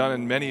done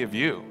in many of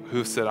you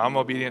who said, I'm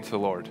obedient to the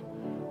Lord.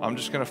 I'm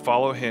just going to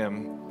follow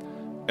him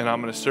and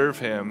I'm going to serve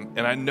him.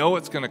 And I know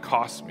it's going to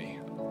cost me.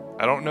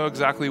 I don't know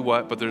exactly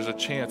what, but there's a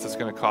chance it's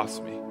going to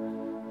cost me.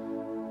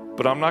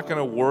 But I'm not going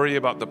to worry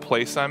about the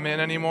place I'm in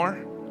anymore.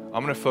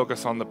 I'm going to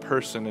focus on the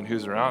person and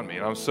who's around me.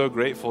 And I'm so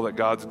grateful that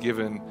God's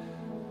given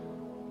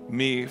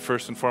me,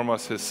 first and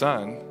foremost, his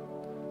son,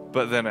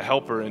 but then a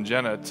helper in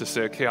Jenna to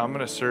say, okay, I'm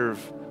going to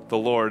serve the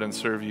Lord and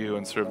serve you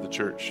and serve the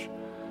church.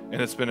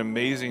 And it's been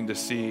amazing to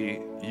see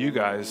you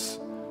guys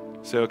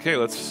say, okay,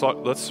 let's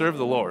serve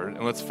the Lord,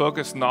 and let's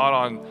focus not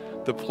on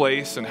the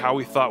place and how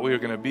we thought we were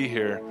going to be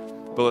here,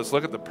 but let's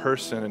look at the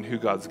person and who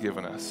God's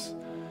given us.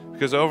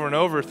 Because over and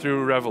over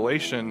through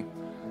Revelation,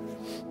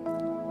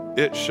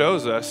 it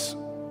shows us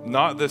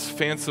not this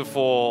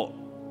fanciful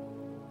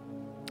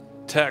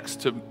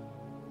text to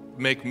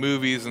make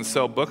movies and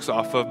sell books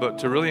off of, but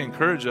to really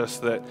encourage us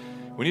that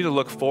we need to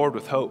look forward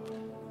with hope.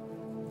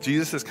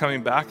 Jesus is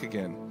coming back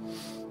again.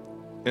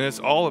 And it's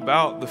all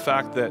about the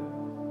fact that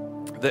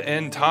the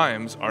end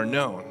times are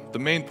known. The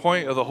main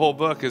point of the whole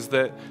book is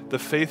that the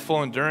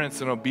faithful endurance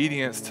and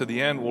obedience to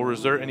the end will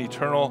result in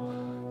eternal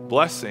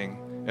blessing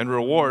and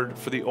reward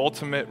for the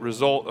ultimate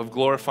result of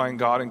glorifying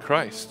God in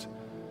Christ.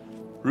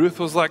 Ruth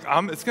was like,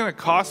 it's going to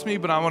cost me,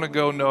 but I want to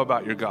go know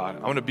about your God.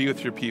 I want to be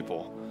with your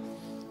people.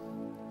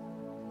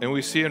 And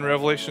we see in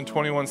Revelation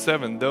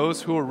 21:7,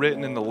 those who are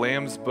written in the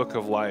Lamb's book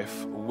of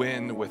life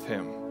win with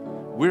him.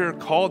 We're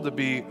called to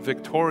be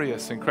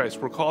victorious in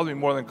Christ. We're called to be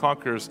more than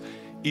conquerors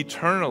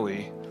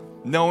eternally,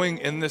 knowing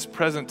in this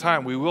present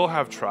time we will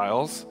have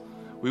trials,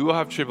 we will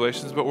have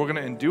tribulations, but we're going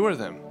to endure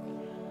them.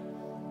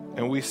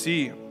 And we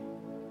see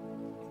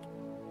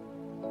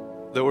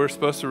that we're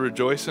supposed to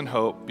rejoice in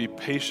hope, be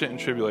patient in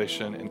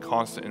tribulation, and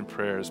constant in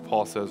prayer, as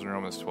Paul says in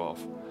Romans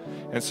 12.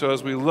 And so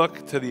as we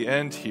look to the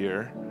end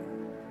here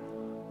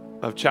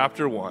of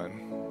chapter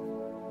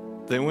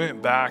 1, they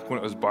went back when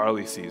it was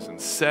barley season,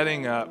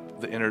 setting up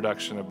the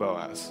introduction of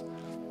Boaz.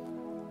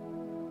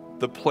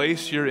 The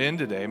place you're in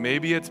today,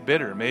 maybe it's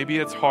bitter, maybe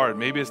it's hard,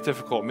 maybe it's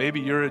difficult, maybe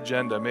your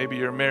agenda, maybe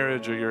your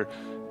marriage or your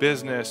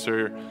business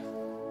or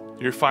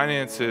your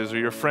finances or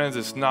your friends,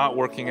 it's not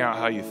working out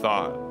how you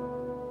thought.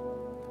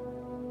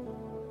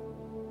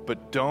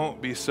 But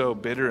don't be so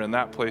bitter in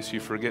that place you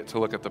forget to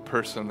look at the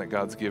person that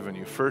God's given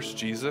you. First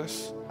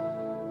Jesus,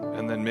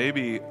 and then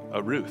maybe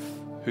a Ruth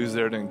who's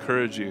there to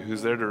encourage you,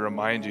 who's there to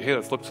remind you, hey,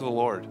 let's look to the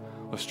Lord.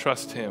 Let's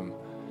trust him.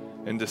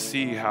 And to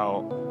see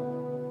how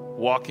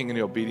walking in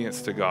the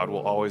obedience to God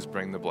will always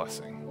bring the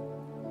blessing.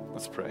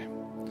 Let's pray.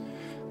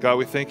 God,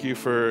 we thank you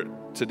for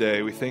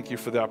today. We thank you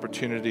for the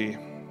opportunity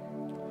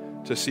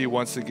to see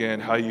once again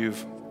how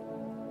you've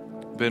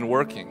been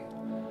working.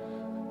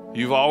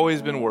 You've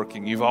always been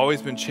working. You've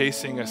always been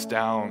chasing us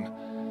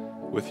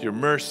down with your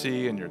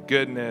mercy and your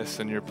goodness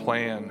and your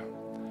plan.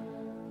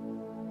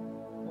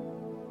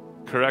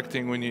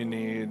 Correcting when you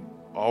need,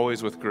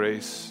 always with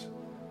grace.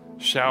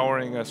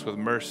 Showering us with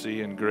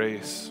mercy and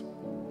grace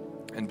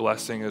and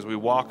blessing as we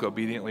walk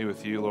obediently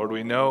with you, Lord.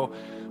 We know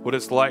what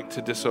it's like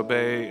to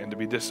disobey and to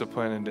be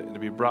disciplined and to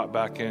be brought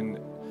back in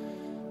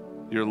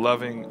your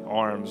loving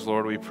arms.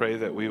 Lord, we pray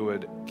that we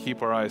would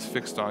keep our eyes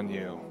fixed on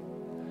you.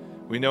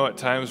 We know at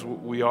times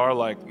we are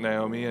like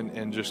Naomi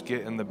and just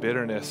get in the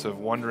bitterness of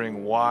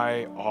wondering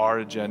why our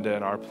agenda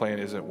and our plan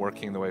isn't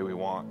working the way we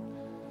want.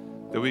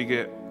 That we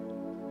get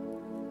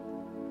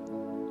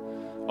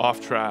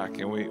off track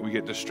and we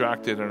get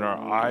distracted and our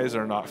eyes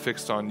are not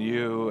fixed on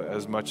you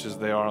as much as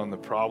they are on the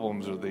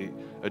problems or the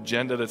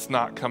agenda that's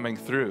not coming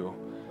through.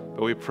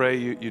 But we pray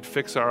you'd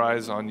fix our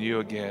eyes on you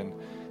again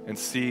and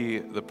see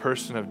the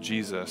person of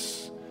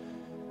Jesus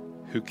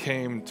who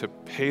came to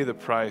pay the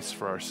price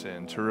for our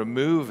sin, to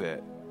remove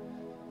it,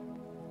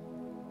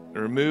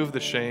 remove the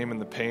shame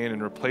and the pain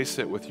and replace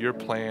it with your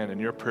plan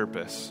and your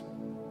purpose.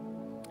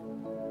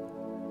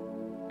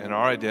 And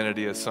our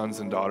identity as sons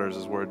and daughters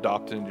as we're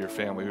adopted into your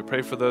family. We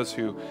pray for those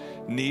who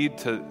need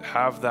to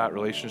have that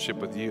relationship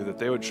with you, that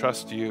they would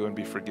trust you and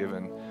be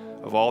forgiven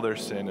of all their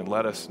sin and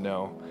let us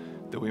know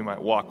that we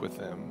might walk with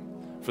them.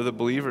 For the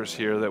believers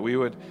here, that we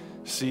would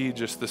see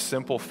just the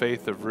simple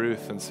faith of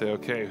Ruth and say,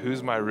 okay,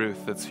 who's my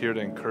Ruth that's here to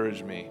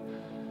encourage me?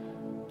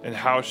 And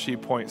how she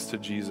points to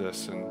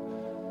Jesus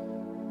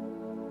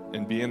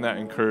and being that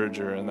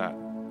encourager and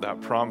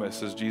that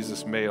promise as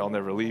Jesus made, I'll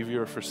never leave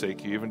you or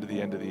forsake you, even to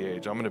the end of the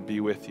age. I'm going to be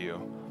with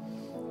you.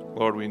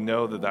 Lord, we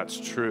know that that's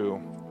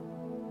true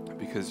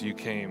because you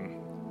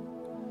came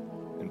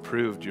and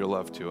proved your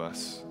love to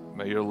us.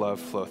 May your love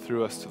flow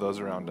through us to those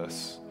around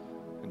us.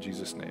 In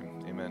Jesus'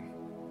 name, amen.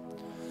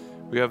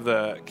 We have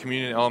the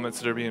communion elements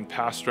that are being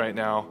passed right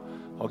now.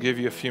 I'll give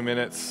you a few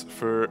minutes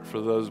for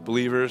those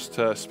believers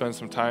to spend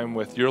some time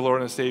with your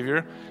Lord and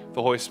Savior,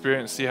 the Holy Spirit,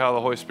 and see how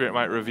the Holy Spirit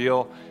might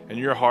reveal in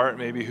your heart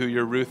maybe who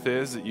your Ruth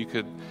is that you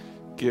could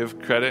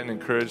give credit and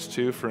encourage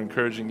to for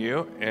encouraging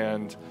you,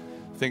 and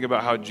think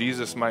about how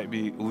Jesus might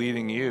be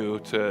leading you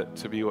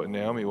to be what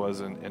Naomi was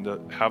and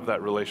to have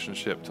that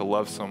relationship, to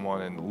love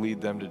someone and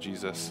lead them to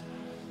Jesus.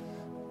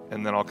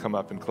 And then I'll come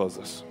up and close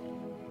this.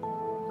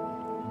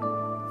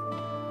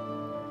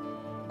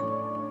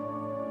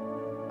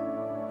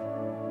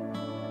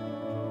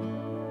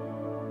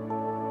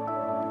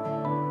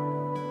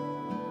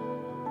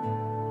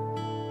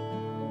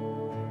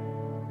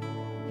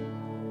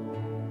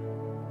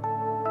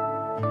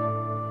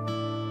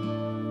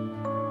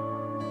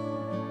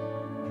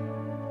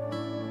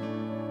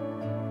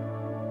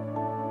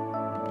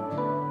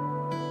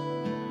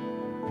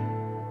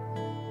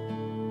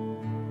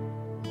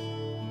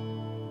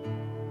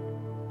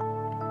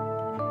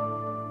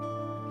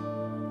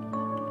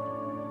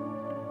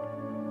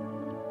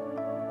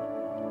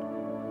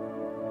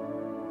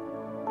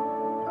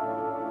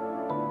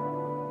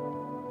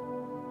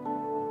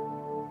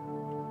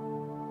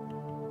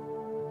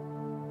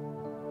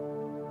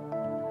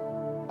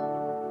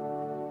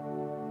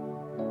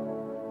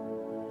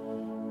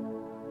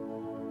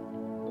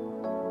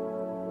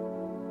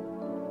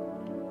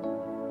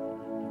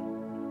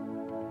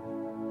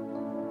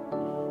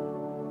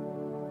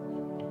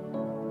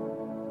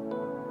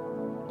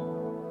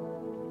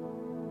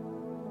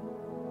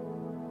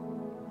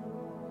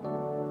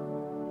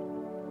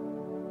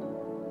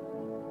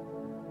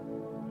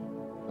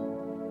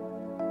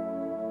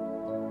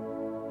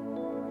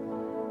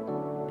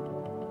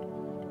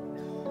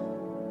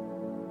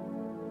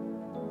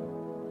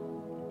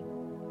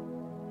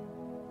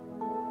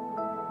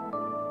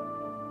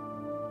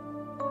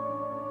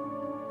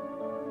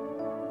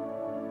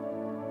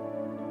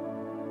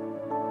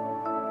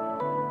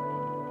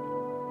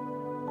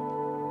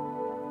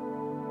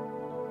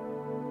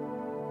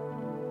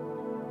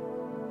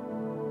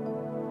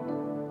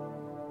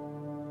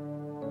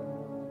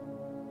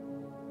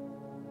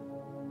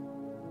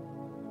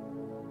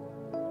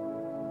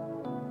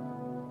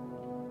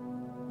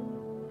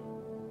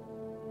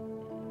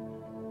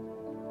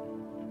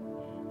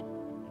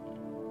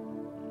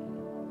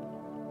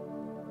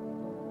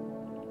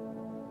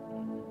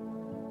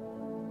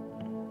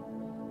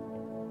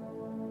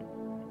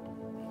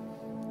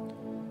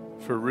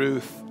 For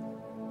Ruth,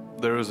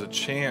 there was a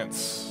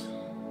chance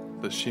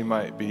that she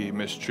might be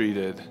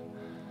mistreated,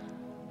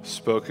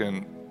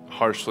 spoken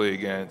harshly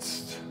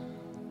against.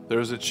 There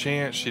was a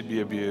chance she'd be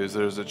abused.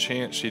 There was a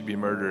chance she'd be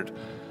murdered.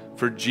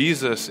 For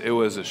Jesus, it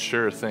was a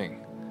sure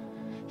thing.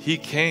 He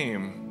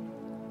came,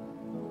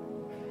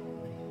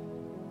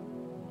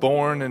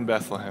 born in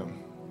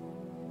Bethlehem.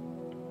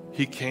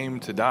 He came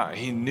to die.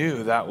 He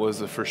knew that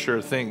was a for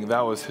sure thing.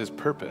 That was his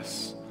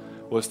purpose,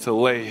 was to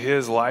lay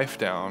his life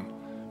down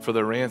for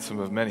the ransom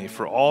of many.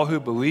 For all who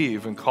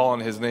believe and call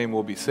on his name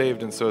will be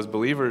saved. And so as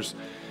believers,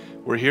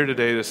 we're here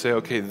today to say,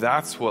 okay,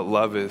 that's what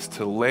love is,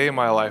 to lay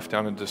my life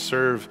down and to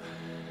serve.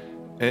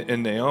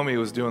 And Naomi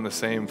was doing the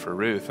same for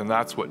Ruth, and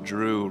that's what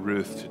drew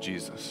Ruth to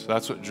Jesus.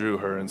 That's what drew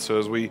her. And so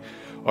as we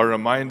are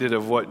reminded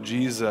of what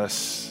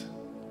Jesus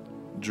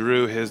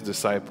drew his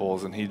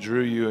disciples, and he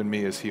drew you and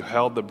me as he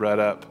held the bread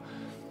up,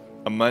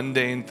 a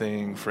mundane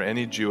thing for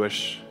any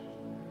Jewish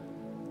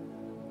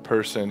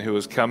person who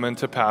was coming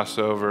to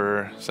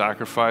Passover,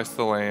 sacrifice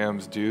the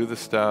lambs, do the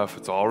stuff,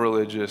 it's all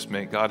religious,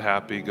 make God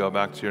happy, go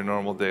back to your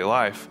normal day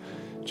life.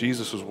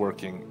 Jesus was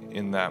working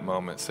in that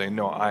moment, saying,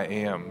 no, I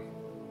am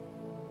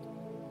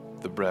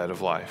the bread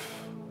of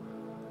life.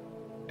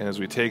 And as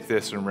we take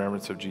this in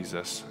remembrance of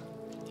Jesus,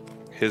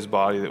 his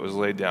body that was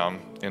laid down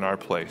in our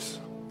place,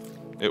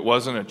 it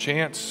wasn't a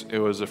chance, it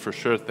was a for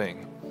sure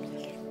thing.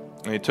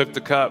 And he took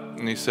the cup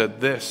and he said,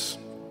 this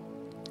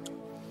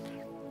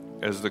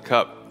is the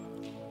cup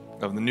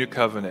of the new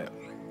covenant,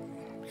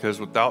 because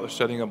without the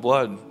shedding of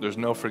blood, there's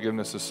no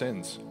forgiveness of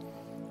sins.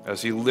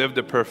 As he lived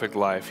a perfect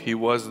life, he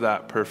was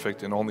that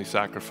perfect and only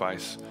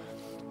sacrifice.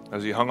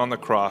 as he hung on the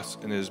cross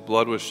and his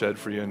blood was shed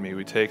for you and me,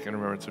 we take in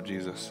remembrance of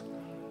Jesus.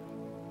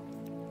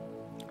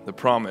 The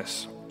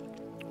promise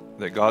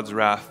that God's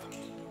wrath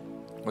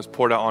was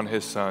poured out on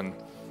his Son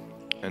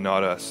and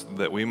not us,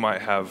 that we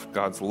might have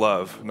God's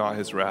love, not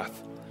his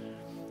wrath,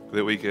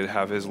 that we could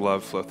have his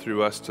love flow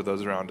through us to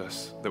those around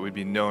us, that we'd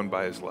be known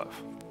by his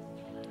love.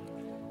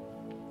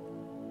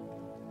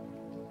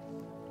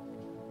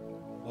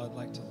 Well, I'd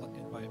like to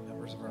invite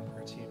members of our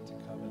prayer team to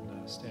come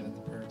and stand at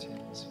the prayer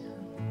tables here.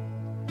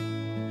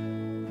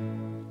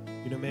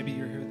 You know, maybe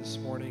you're here this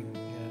morning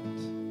and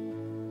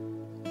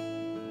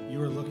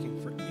you are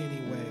looking for any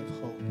way of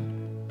hope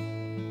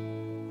in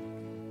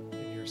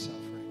your suffering.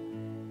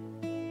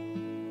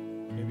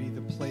 Maybe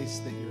the place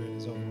that you're in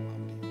has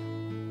overwhelmed you.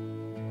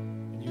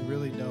 And you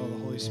really know the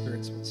Holy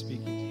Spirit's been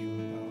speaking to you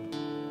about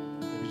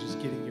maybe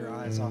just getting your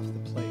eyes off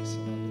the place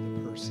and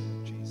onto the person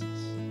of Jesus.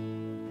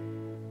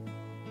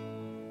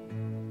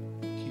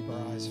 Keep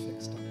our eyes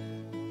fixed on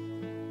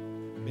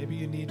him. Maybe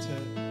you need to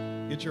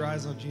get your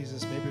eyes on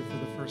Jesus, maybe for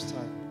the first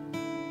time.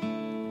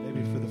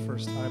 Maybe for the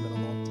first time in a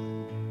long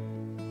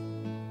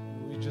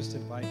time. We just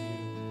invite you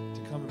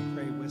to come and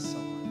pray with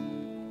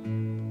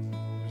someone.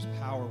 There's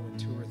power when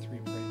two or three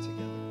pray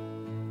together.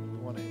 We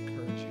want to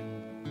encourage you.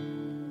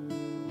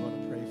 We want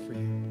to pray for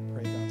you.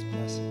 Pray God's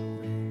blessing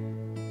over you.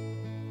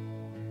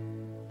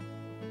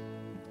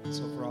 And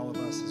so for all of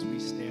us, as we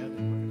stand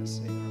and we're going to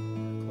sing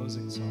our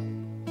closing song,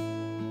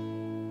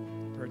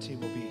 the prayer team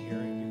will be here,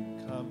 and you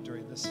can come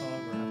during this song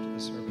or after the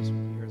service.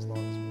 We'll be here as long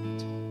as we need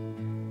to.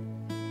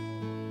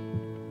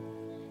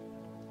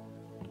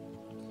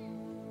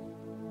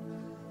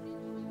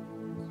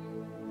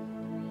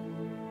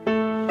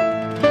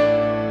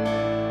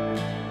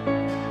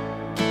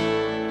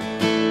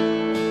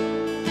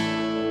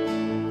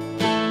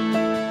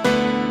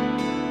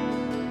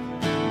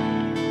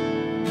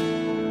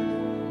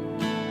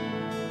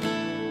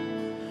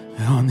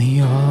 On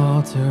the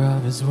altar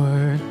of his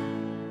word,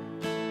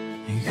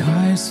 and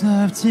Christ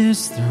left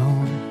his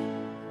throne.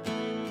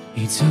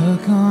 He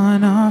took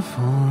on our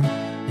form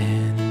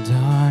and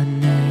our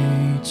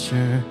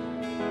nature.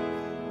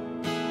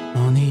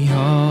 On the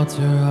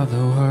altar of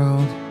the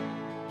world,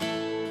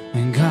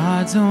 and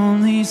God's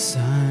only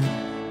Son,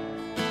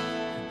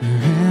 the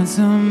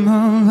ransom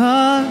of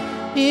love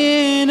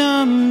in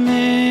a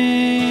manger.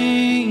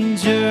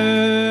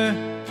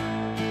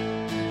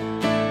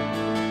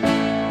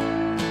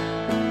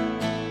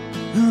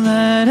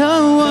 Let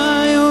a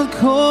wild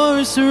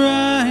chorus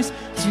rise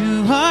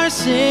to our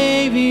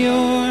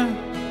Savior,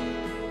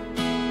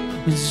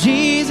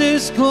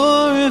 Jesus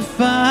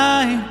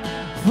glorified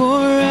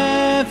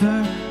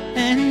forever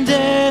and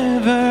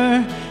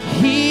ever.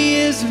 He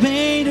has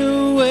made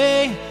a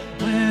way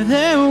where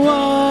there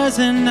was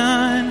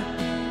none.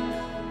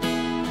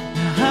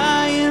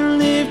 High and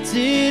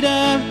lifted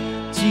up,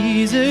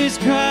 Jesus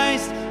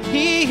Christ,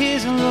 he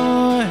is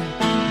Lord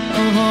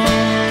of all.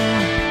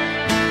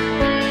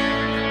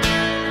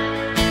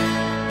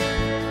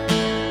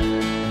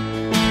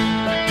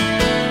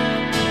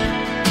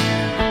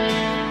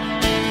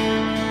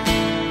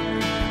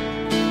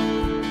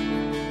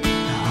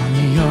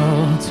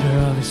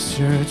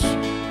 Church,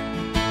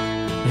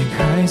 and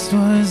Christ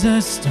was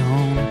a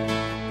stone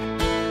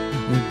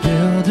the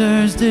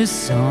builders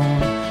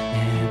disowned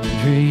and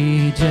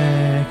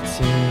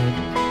rejected.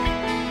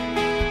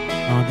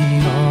 On the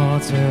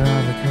altar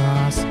of the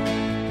cross,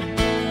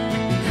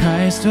 and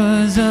Christ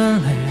was a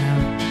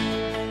lamb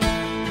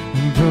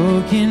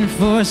broken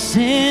for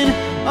sin,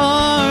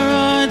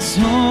 our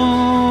atonement.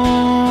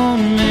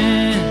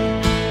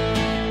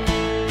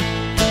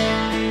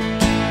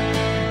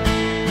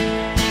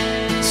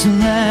 So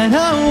let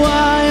a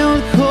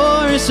wild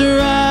chorus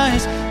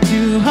rise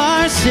to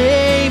our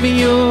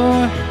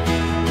Savior,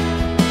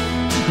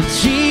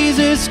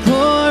 Jesus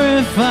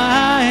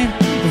glorified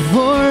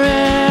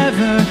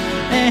forever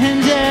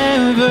and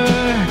ever.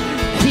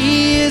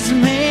 He has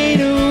made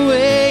a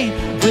way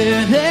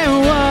where there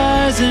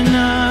was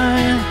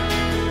none.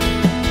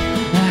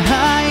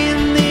 High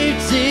and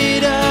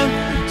lifted up,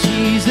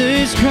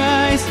 Jesus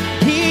Christ,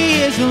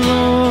 he is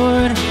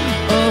Lord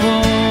of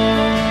all.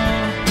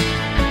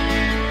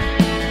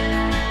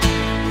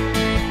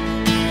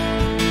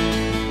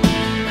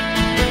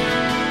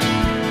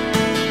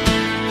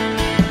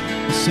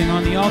 Sing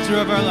on the altar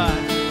of our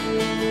lives.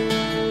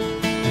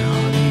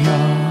 On the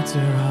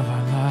altar of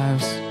our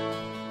lives,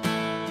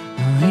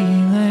 we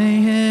lay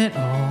it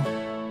all.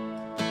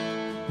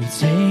 We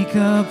take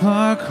up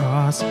our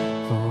cross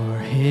for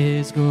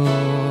his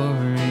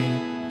glory.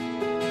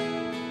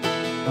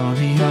 On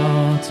the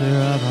altar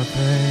of our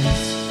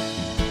praise,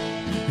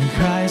 and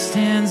Christ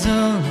stands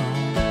alone,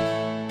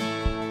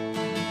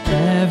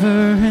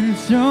 ever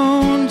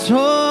enthroned,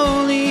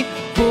 holy,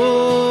 holy.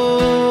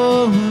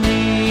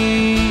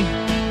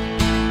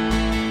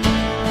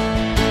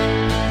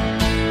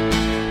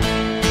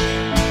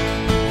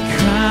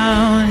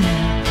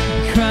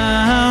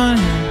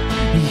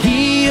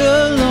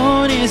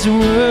 Is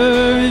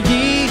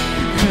worthy,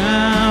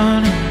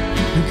 crown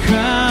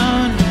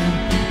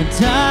him,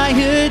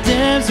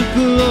 diadems of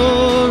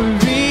glory.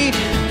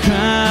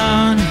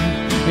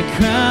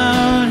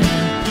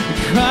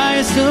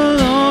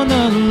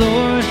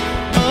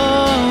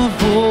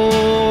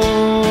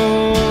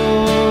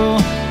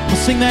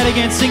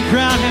 again, sing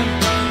crown him.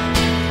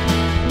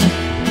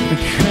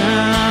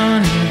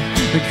 Crown him,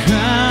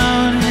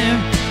 crown him.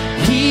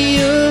 He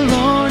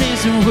alone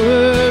is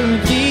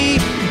worthy.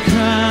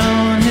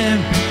 Crown him,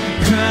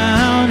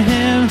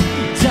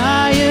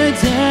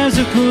 diadems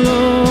of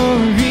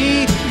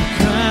glory.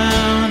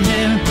 Crown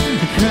him,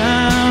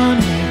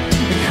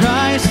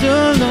 Christ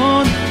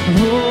alone,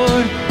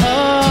 Lord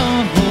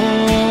of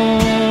all.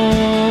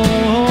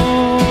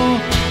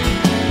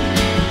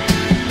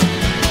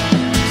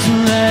 So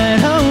let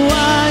a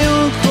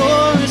wild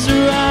chorus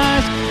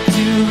rise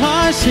to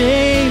our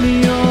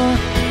Savior,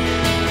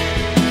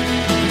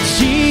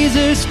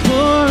 Jesus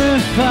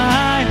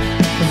glorified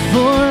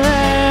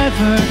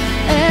forever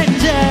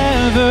and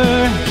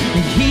ever.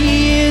 He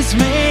is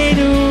made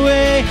a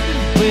way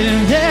where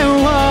there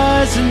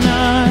was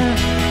none.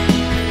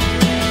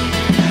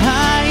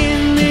 High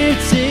and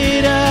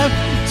lifted up,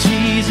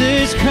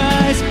 Jesus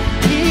Christ,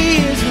 He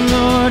is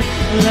Lord.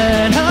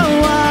 Let a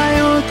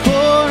wild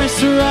chorus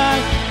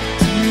rise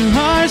to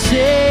our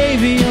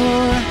Savior,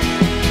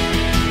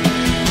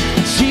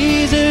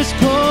 Jesus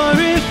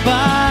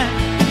glorified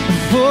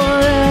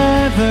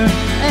forever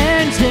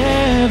and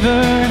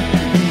ever.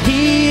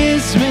 He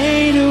is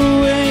made a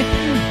way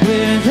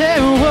where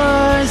there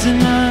was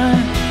none.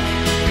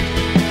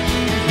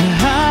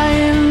 High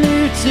and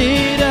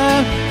lifted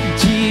up,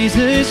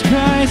 Jesus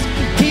Christ,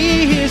 He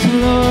is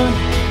Lord.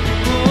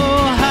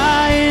 Oh,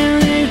 high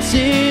and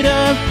lifted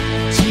up,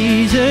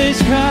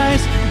 Jesus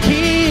Christ,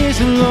 He is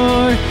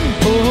Lord.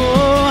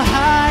 Oh,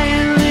 high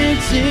and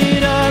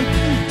lifted up,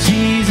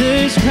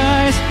 Jesus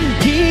Christ,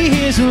 He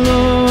is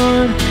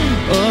Lord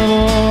of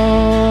all.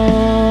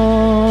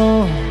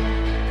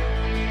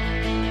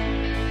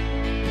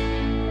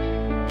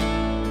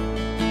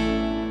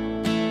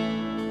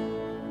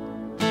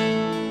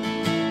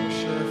 We're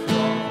sure for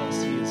all of us,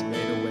 He has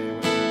made a way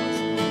where there was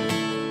no way.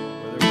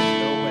 Where there was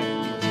no way,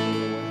 He has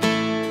made a way.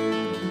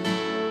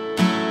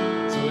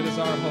 So it is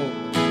our hope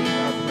and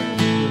our prayer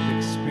that you have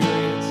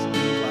experienced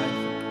new life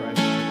in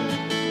Christ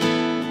today.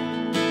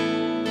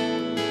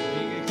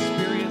 That you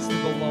experience the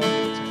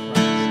belonging to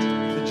Christ,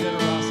 the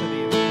generosity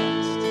of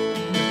Christ,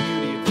 the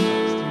beauty of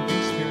Christ. You've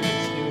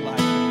experienced new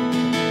life in your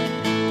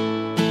community.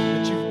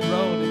 That you've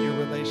grown in your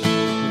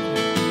relationship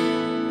with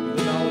Him,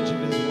 the knowledge of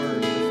His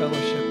Word, the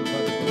fellowship of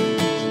other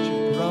believers. That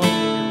you've grown in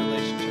your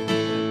relationship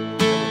with Him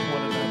and with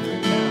one another.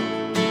 And now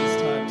it's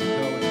time to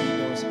go and be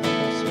those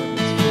humble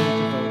servants, fully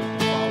devoted to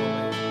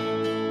following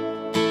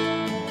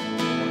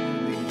the one who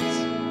leads,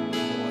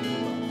 the one who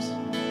loves,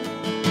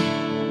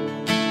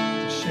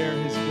 to share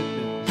His goodness.